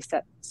the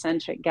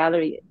city-centric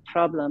gallery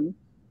problem,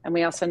 and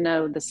we also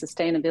know the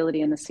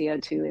sustainability and the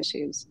CO2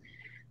 issues.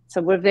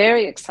 So we're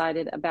very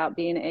excited about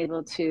being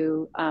able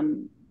to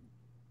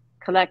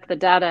collect the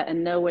data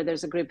and know where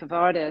there's a group of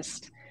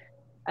artists,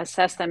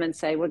 assess them and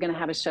say, we're going to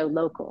have a show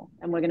local,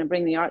 and we're going to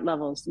bring the art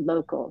levels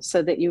local,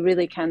 so that you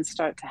really can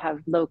start to have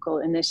local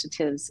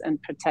initiatives and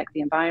protect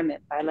the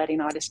environment by letting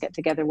artists get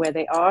together where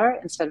they are,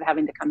 instead of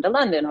having to come to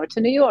London or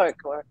to New York,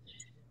 or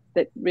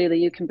that really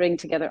you can bring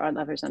together art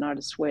lovers and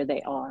artists where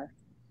they are.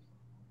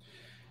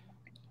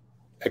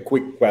 A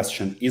quick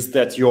question. Is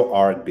that your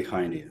art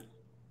behind you?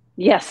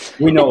 Yes.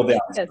 We know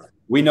the answer. Yes.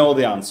 We know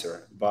the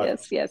answer. But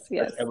yes,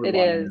 it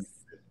is.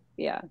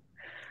 Yeah.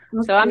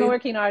 Okay. So I'm a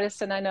working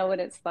artist, and I know what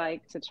it's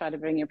like to try to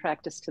bring your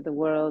practice to the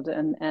world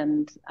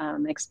and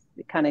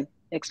kind of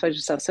expose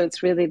yourself. So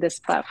it's really this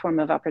platform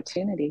of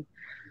opportunity.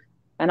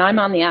 And I'm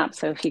on the app.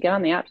 So if you get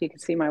on the app, you can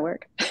see my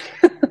work.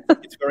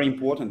 It's very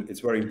important. It's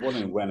very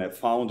important when a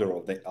founder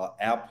of the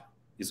app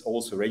is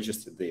also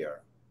registered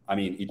there. I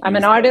mean, I'm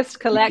an artist,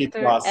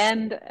 collector,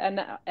 and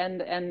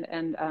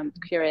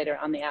curator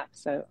on the app.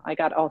 So I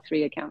got all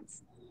three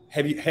accounts.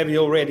 Have you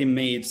already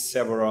made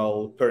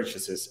several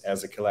purchases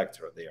as a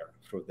collector there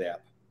through the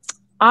app?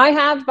 I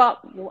have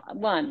bought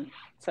one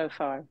so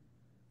far.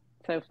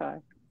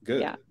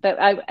 Good. Yeah,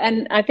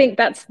 and I think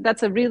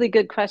that's a really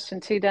good question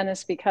too,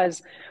 Dennis,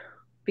 because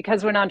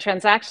we're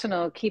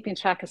non-transactional, keeping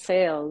track of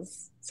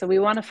sales. So we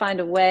want to find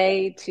a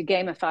way to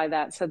gamify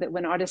that, so that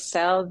when artists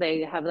sell,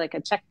 they have like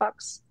a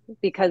checkbox,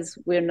 because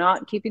we're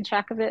not keeping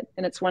track of it.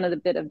 And it's one of the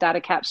bit of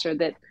data capture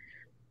that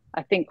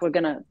I think we're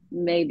going to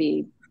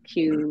maybe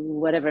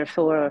Q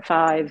 4 or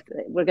 5,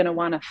 we're going to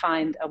want to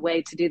find a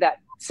way to do that,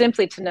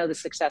 simply to know the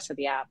success of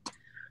the app.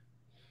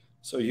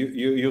 So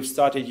you've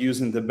started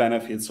using the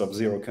benefits of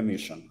zero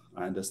commission.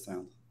 I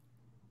understand.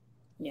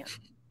 Yeah.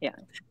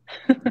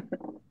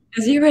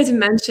 As you already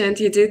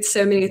mentioned, you did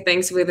so many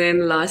things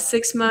within the last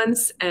 6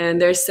 months,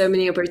 and there's so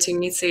many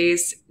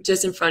opportunities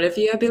just in front of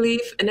you, I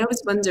believe. And I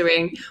was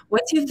wondering,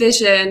 what's your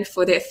vision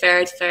for the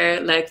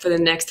FairArtFair, like for the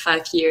next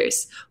 5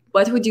 years?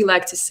 What would you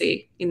like to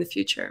see in the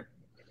future?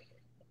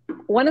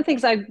 One of the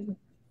things I'm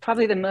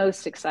probably the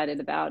most excited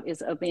about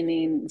is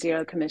opening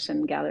zero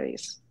commission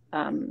galleries,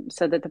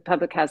 so that the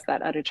public has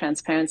that utter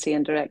transparency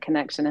and direct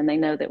connection, and they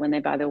know that when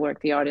they buy their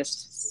work, the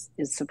artist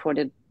is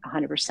supported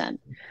 100%.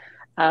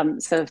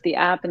 So if the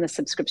app and the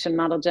subscription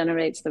model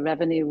generates the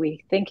revenue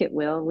we think it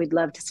will, we'd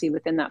love to see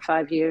within that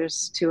 5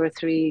 years 2 or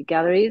 3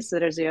 galleries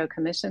that are zero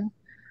commission.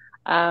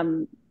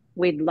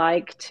 We'd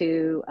like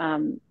to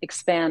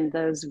expand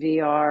those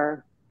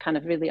VR, kind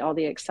of really all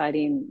the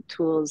exciting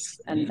tools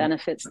and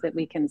benefits that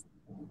we can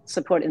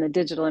support in the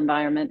digital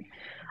environment.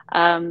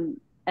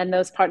 And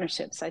those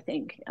partnerships, I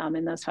think,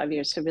 in those 5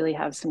 years, to really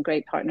have some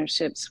great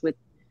partnerships with,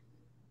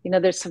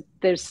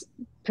 there's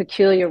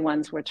peculiar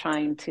ones we're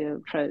trying to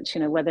approach,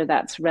 whether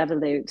that's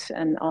Revolut,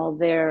 and all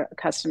their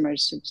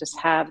customers should just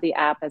have the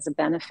app as a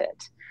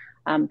benefit,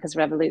 because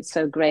Revolut's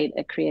so great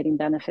at creating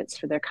benefits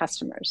for their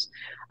customers.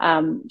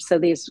 So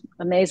these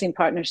amazing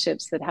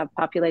partnerships that have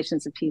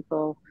populations of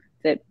people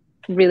that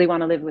really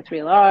want to live with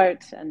real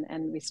art,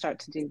 and we start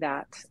to do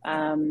that.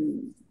 I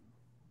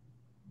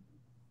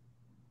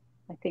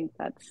think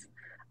that's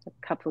a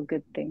couple of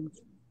good things.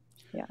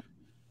 Yeah.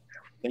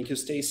 Thank you,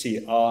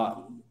 Stacie.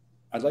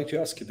 I'd like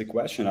to ask you the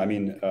question. I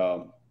mean,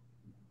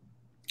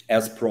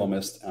 as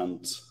promised,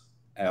 and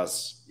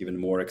as even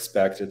more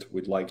expected,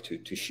 we'd like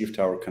to shift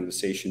our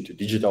conversation to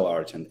digital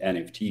art and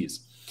NFTs.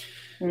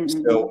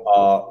 Mm-hmm.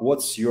 So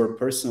what's your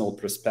personal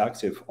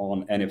perspective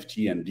on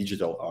NFT and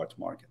digital art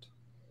market?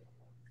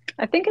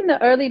 I think in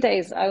the early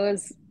days, I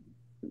was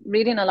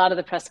reading a lot of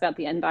the press about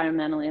the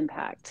environmental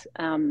impact.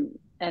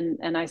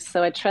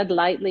 So I tread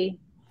lightly.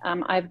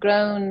 I've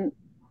grown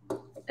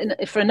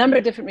for a number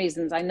of different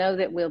reasons. I know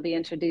that we'll be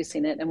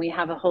introducing it, and we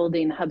have a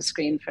holding hub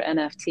screen for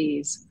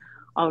NFTs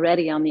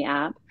already on the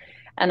app.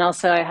 And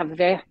also I have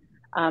a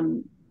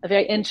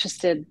very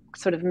interested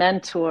sort of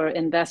mentor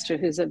investor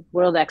who's a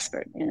world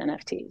expert in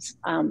NFTs.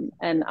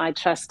 And I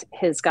trust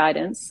his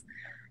guidance.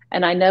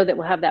 And I know that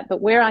we'll have that.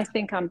 But where I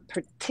think I'm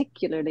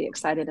particularly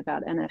excited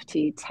about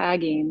NFT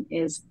tagging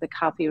is the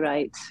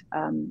copyright,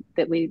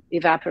 that we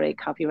evaporate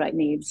copyright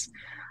needs.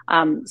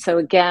 So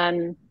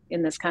again,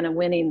 in this kind of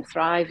winning,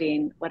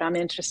 thriving, what I'm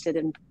interested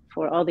in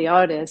for all the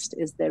artists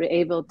is they're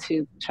able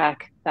to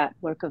track that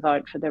work of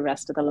art for the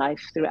rest of the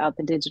life throughout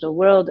the digital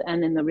world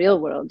and in the real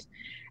world.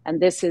 And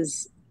this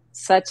is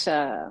such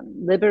a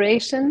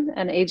liberation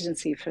and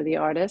agency for the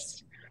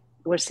artist.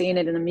 We're seeing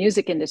it in the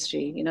music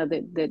industry, you know,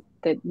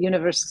 that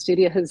Universal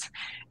Studios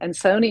and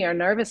Sony are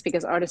nervous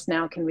because artists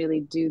now can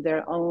really do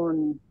their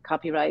own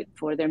copyright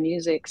for their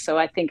music. So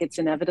I think it's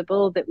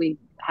inevitable that we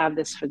have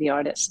this for the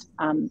artist.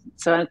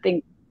 So I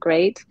think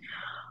great.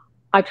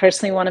 I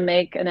personally want to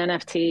make an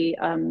NFT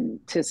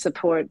to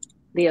support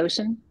the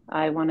ocean.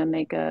 I want to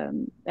make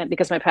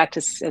because my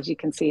practice, as you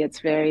can see, it's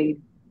very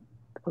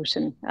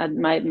ocean.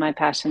 My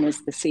passion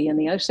is the sea and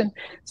the ocean.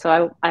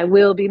 So I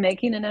will be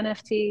making an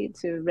NFT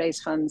to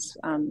raise funds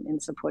in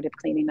support of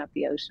cleaning up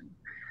the ocean.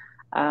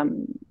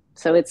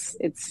 So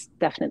it's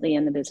definitely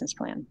in the business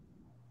plan.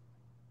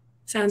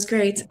 Sounds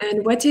great.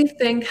 And what do you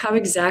think, how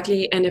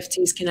exactly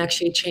NFTs can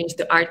actually change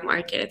the art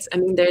market? I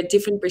mean, there are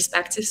different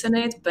perspectives on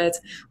it, but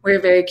we're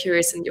very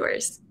curious in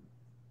yours.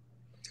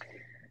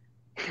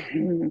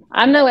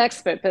 I'm no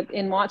expert, but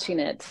in watching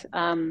it,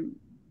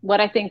 what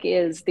I think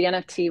is the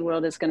NFT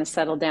world is going to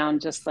settle down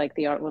just like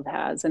the art world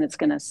has, and it's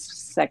going to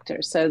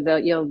sector. So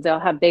they'll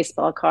have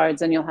baseball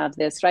cards and you'll have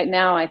this. Right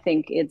now, I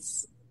think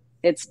it's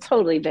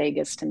totally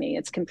Vegas to me.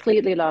 It's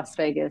completely Las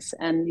Vegas.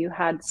 And you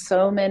had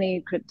so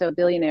many crypto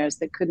billionaires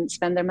that couldn't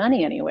spend their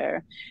money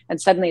anywhere.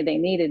 And suddenly they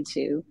needed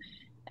to.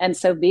 And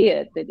so be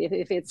it. But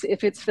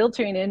if it's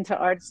filtering into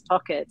art's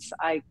pockets,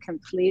 I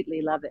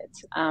completely love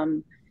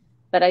it.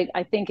 But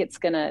I think it's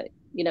going to,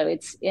 you know,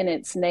 it's in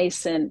its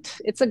nascent,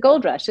 it's a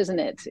gold rush, isn't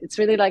it? It's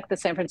really like the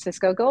San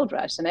Francisco gold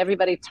rush. And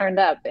everybody turned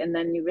up. And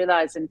then you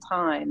realize in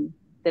time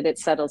that it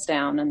settles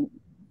down and,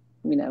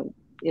 you know,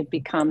 it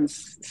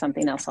becomes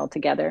something else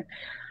altogether.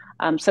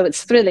 So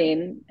it's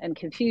thrilling and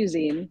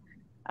confusing.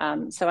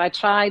 So I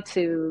try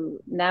to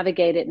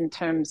navigate it in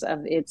terms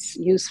of its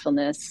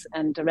usefulness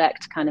and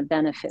direct kind of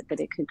benefit that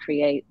it could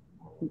create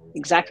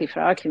exactly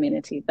for our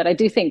community. But I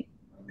do think,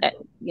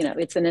 you know,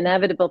 it's an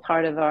inevitable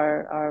part of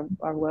our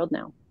world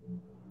now.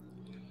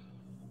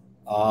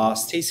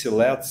 Stacie,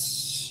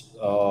 let's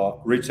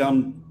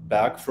return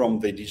back from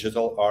the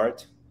digital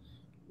art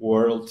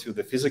world to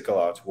the physical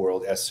art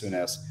world as soon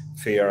as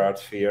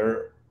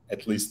FairArtFair,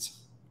 at least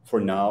for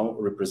now,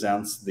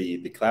 represents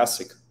the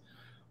classic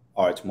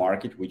art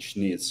market, which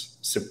needs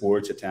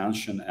support,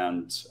 attention,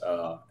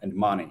 and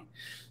money.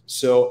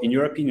 So in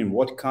your opinion,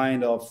 what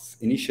kind of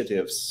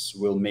initiatives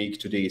will make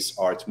today's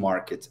art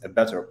market a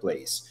better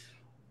place?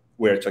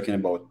 We're talking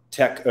about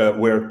tech,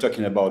 we're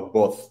talking about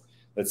both,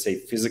 let's say,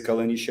 physical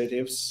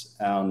initiatives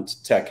and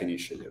tech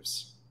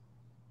initiatives.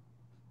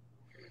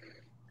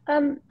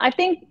 I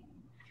think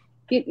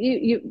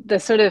the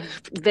sort of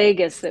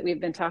Vegas that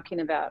we've been talking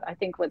about, I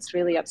think what's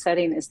really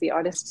upsetting is the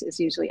artist is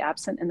usually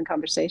absent in the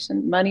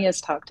conversation. Money is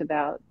talked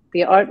about. The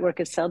artwork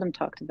is seldom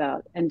talked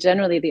about. And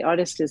generally the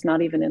artist is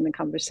not even in the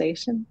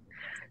conversation.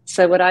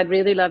 So what I'd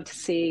really love to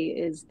see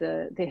is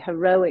the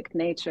heroic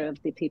nature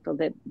of the people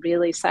that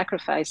really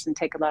sacrifice and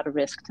take a lot of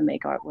risk to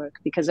make artwork.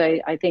 Because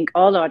I think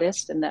all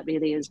artists, and that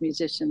really is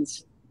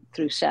musicians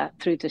through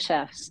to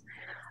chefs,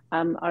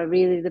 are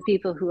really the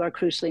people who are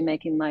crucially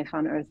making life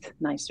on Earth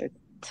nicer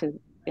to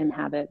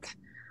inhabit.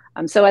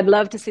 So I'd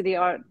love to see the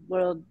art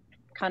world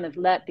kind of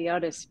let the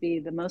artist be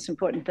the most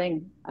important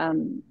thing.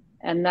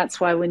 And that's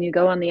why when you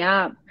go on the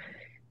app,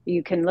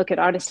 you can look at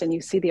artists and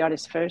you see the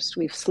artist first.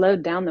 We've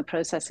slowed down the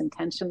process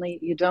intentionally.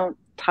 You don't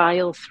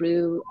tile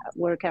through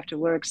work after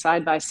work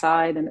side by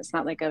side, and it's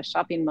not like a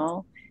shopping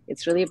mall.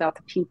 It's really about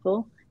the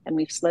people, and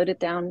we've slowed it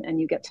down and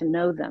you get to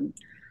know them.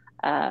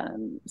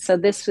 So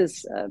this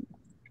is,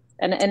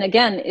 and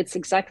again, it's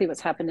exactly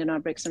what's happened in our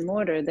bricks and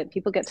mortar, that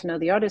people get to know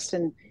the artist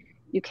and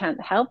you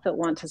can't help but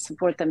want to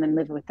support them and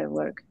live with their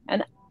work.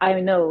 And I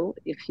know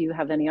if you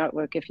have any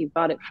artwork, if you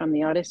bought it from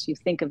the artist, you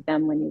think of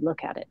them when you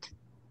look at it.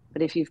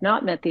 But if you've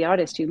not met the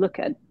artist, you look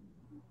at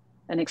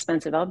an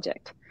expensive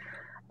object.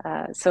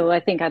 So I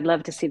think I'd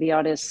love to see the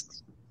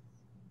artist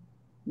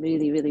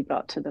really, really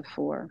brought to the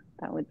fore.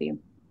 That would be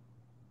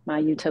my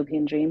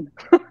utopian dream.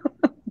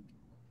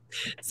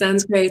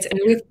 Sounds great. And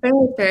with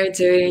FairArtFair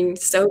doing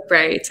so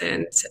great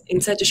and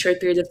in such a short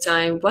period of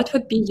time, what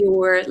would be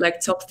your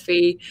top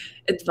 3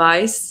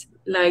 advice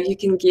you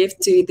can give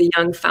to the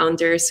young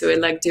founders who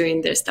are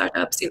doing their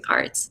startups in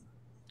arts?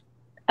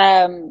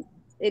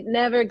 It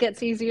never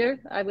gets easier,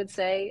 I would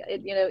say.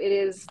 It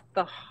is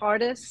the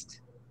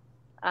hardest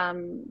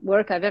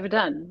work I've ever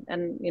done,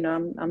 and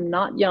I'm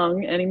not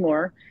young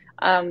anymore.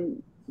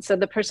 So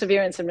the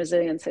perseverance and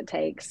resilience it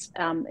takes,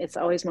 it's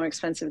always more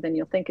expensive than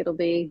you'll think it'll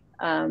be.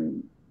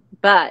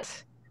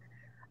 But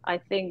I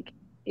think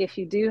if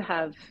you do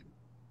have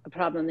a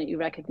problem that you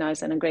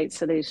recognize and a great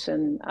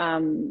solution,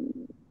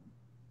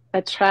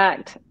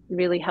 attract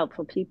really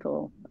helpful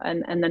people.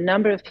 And the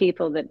number of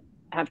people that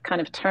have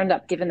kind of turned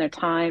up, given their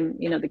time,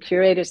 the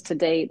curators to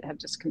date have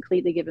just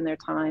completely given their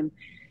time.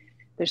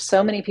 There's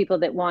so many people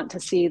that want to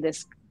see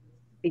this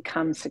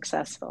become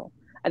successful.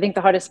 I think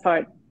the hardest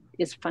part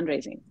is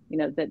fundraising,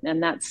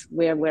 and that's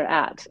where we're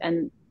at.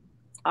 And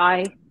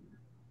I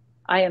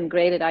am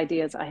great at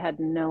ideas. I had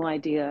no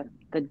idea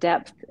the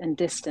depth and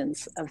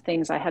distance of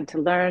things I had to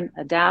learn,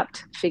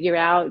 adapt, figure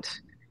out.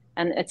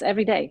 And it's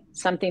every day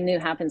something new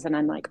happens and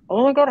I'm like,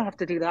 oh my God, I have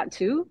to do that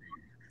too.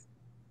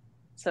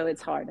 So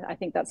it's hard. I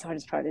think that's the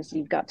hardest part, is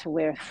you've got to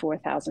wear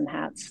 4,000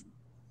 hats.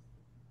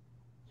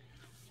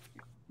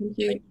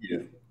 Thank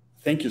you.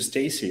 Thank you,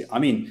 Stacie. I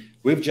mean,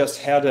 we've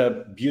just had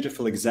a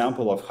beautiful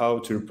example of how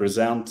to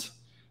represent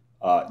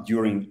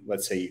during,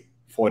 let's say,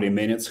 40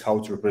 minutes, how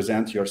to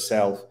represent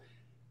yourself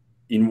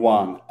in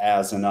one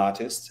as an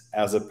artist,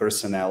 as a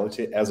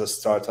personality, as a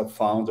startup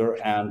founder,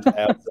 and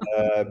as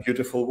a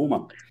beautiful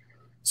woman.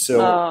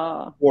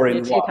 So,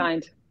 you're too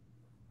kind.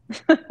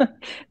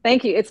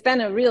 Thank you. It's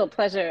been a real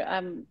pleasure.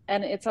 And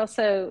it's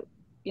also,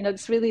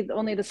 it's really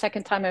only the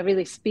second time I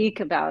really speak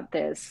about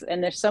this,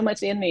 and there's so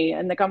much in me,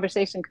 and the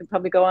conversation could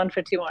probably go on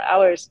for 2 more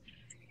hours,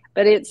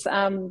 but it's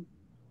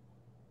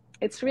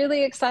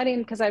really exciting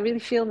because I really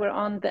feel we're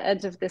on the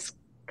edge of this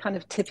kind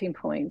of tipping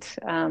point,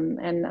 and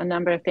a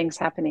number of things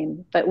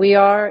happening. But we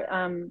have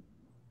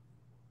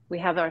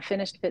our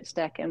finished pitch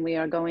deck, and we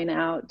are going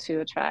out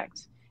to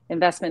attract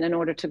investment in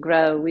order to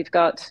grow. We've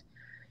got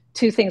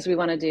 2 things we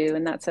want to do,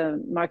 and that's a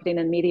marketing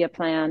and media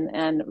plan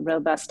and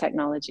robust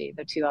technology.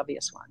 They're 2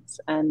 obvious ones.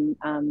 And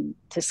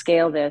to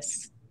scale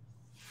this,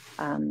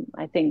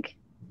 I think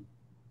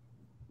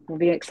will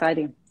be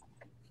exciting.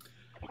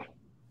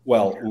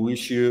 Well, we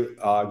wish you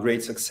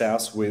great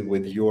success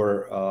with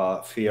your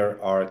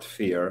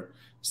FairArtFair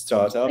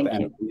startup,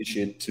 and we wish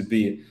it to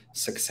be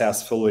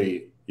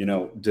successfully,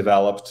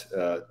 developed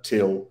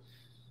till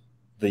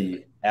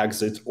the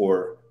exit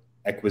or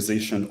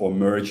acquisition or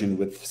merging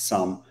with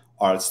some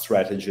art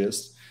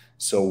strategist.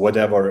 So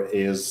whatever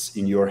is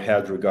in your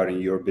head regarding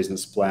your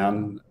business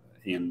plan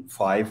in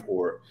 5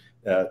 or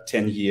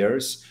 10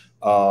 years,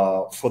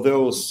 for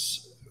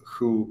those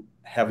who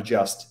have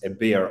just a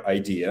bare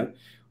idea,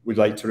 we'd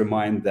like to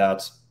remind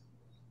that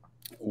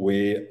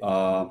we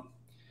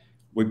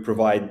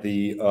provide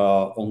the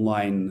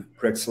online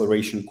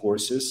pre-acceleration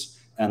courses,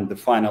 and the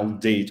final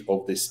date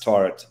of their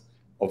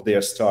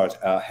start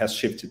has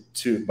shifted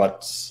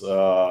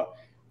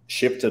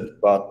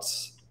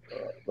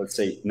let's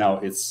say now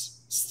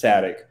it's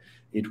static.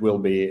 It will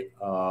be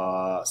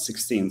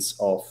 16th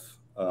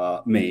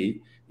of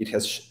May. It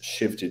has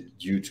shifted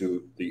due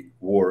to the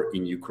war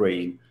in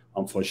Ukraine,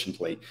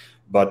 unfortunately.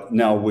 But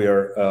now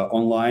we're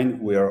online.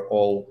 We are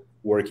all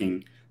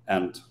working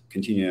and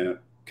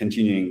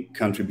continuing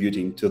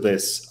contributing to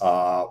this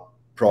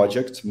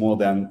project. More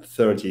than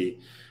 30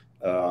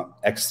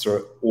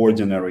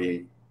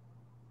 extraordinary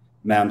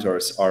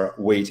mentors are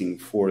waiting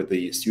for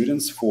the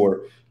students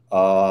for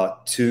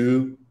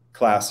 2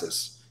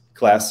 classes: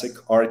 classic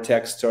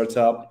ART+TECH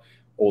startup,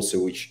 also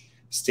which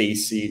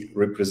Stacie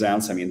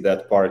represents, I mean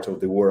that part of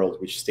the world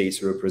which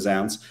Stacie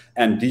represents,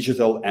 and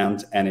digital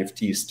and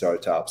NFT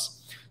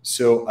startups.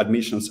 So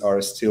admissions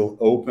are still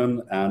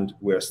open, and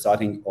we're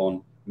starting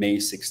on May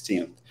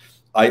 16th.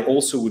 I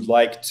also would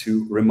like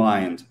to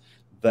remind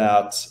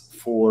that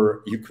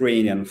for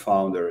Ukrainian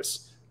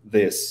founders,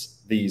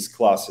 these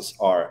classes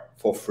are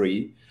for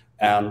free,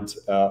 and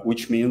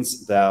which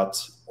means that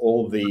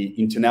all the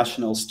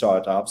international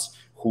startups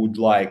who would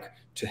like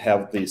to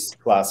have these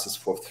classes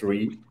for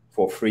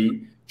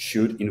free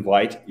should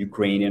invite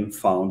Ukrainian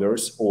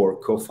founders or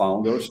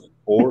co-founders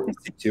or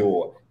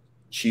CTO,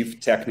 Chief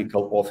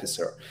Technical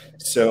Officer.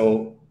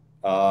 So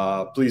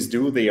please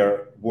do. They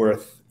are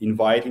worth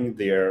inviting.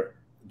 They're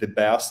the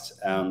best,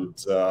 and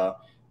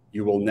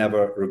you will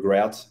never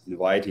regret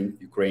inviting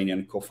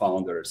Ukrainian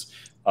co-founders.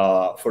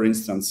 For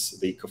instance,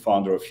 the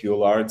co-founder of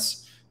Fuel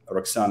Arts,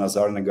 Roxana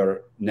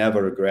Zarnagar,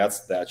 never regrets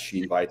that she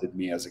invited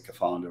me as a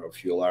co-founder of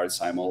Fuel Arts.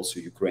 I'm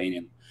also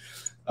Ukrainian.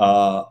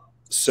 I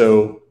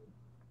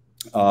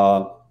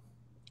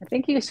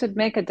think you should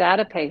make a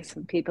database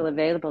of people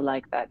available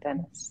like that,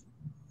 Dennis.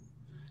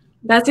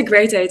 That's a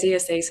great idea,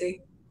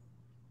 Stacie.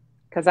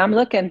 Because I'm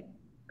looking.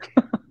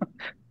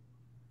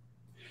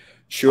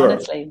 Sure.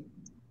 Honestly.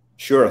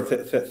 Sure.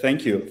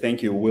 Thank you.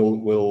 Thank you.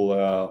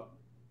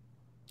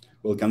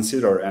 we'll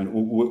consider, and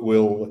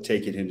we'll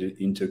take it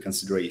into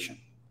consideration.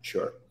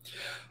 Sure.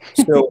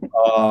 So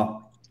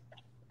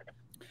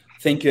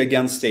thank you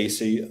again,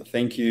 Stacie.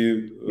 Thank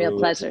you. Real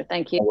pleasure.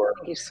 Thank you.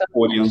 Thank you so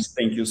audience. much.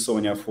 Thank you,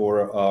 Sonia,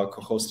 for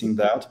co-hosting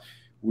that.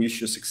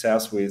 Wish you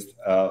success with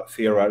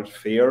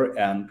FairArtFair,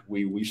 and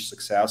we wish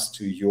success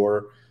to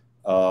your,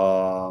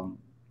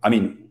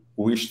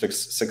 wish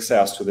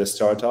success to the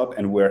startup,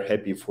 and we're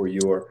happy for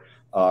your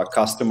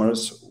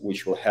customers,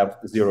 which will have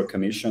zero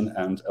commission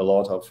and a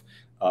lot of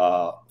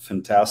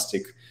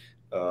fantastic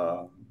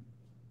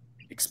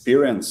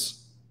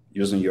experience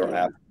using your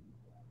app.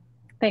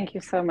 Thank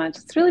you so much.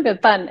 It's really been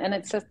fun, and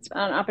it's just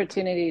an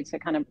opportunity to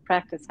kind of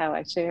practice how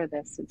I share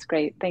this. It's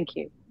great. Thank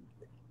you.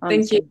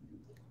 Honestly. Thank you.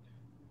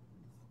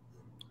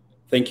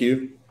 Thank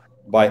you.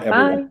 Bye,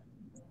 everyone.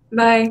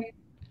 Bye.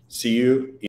 See you.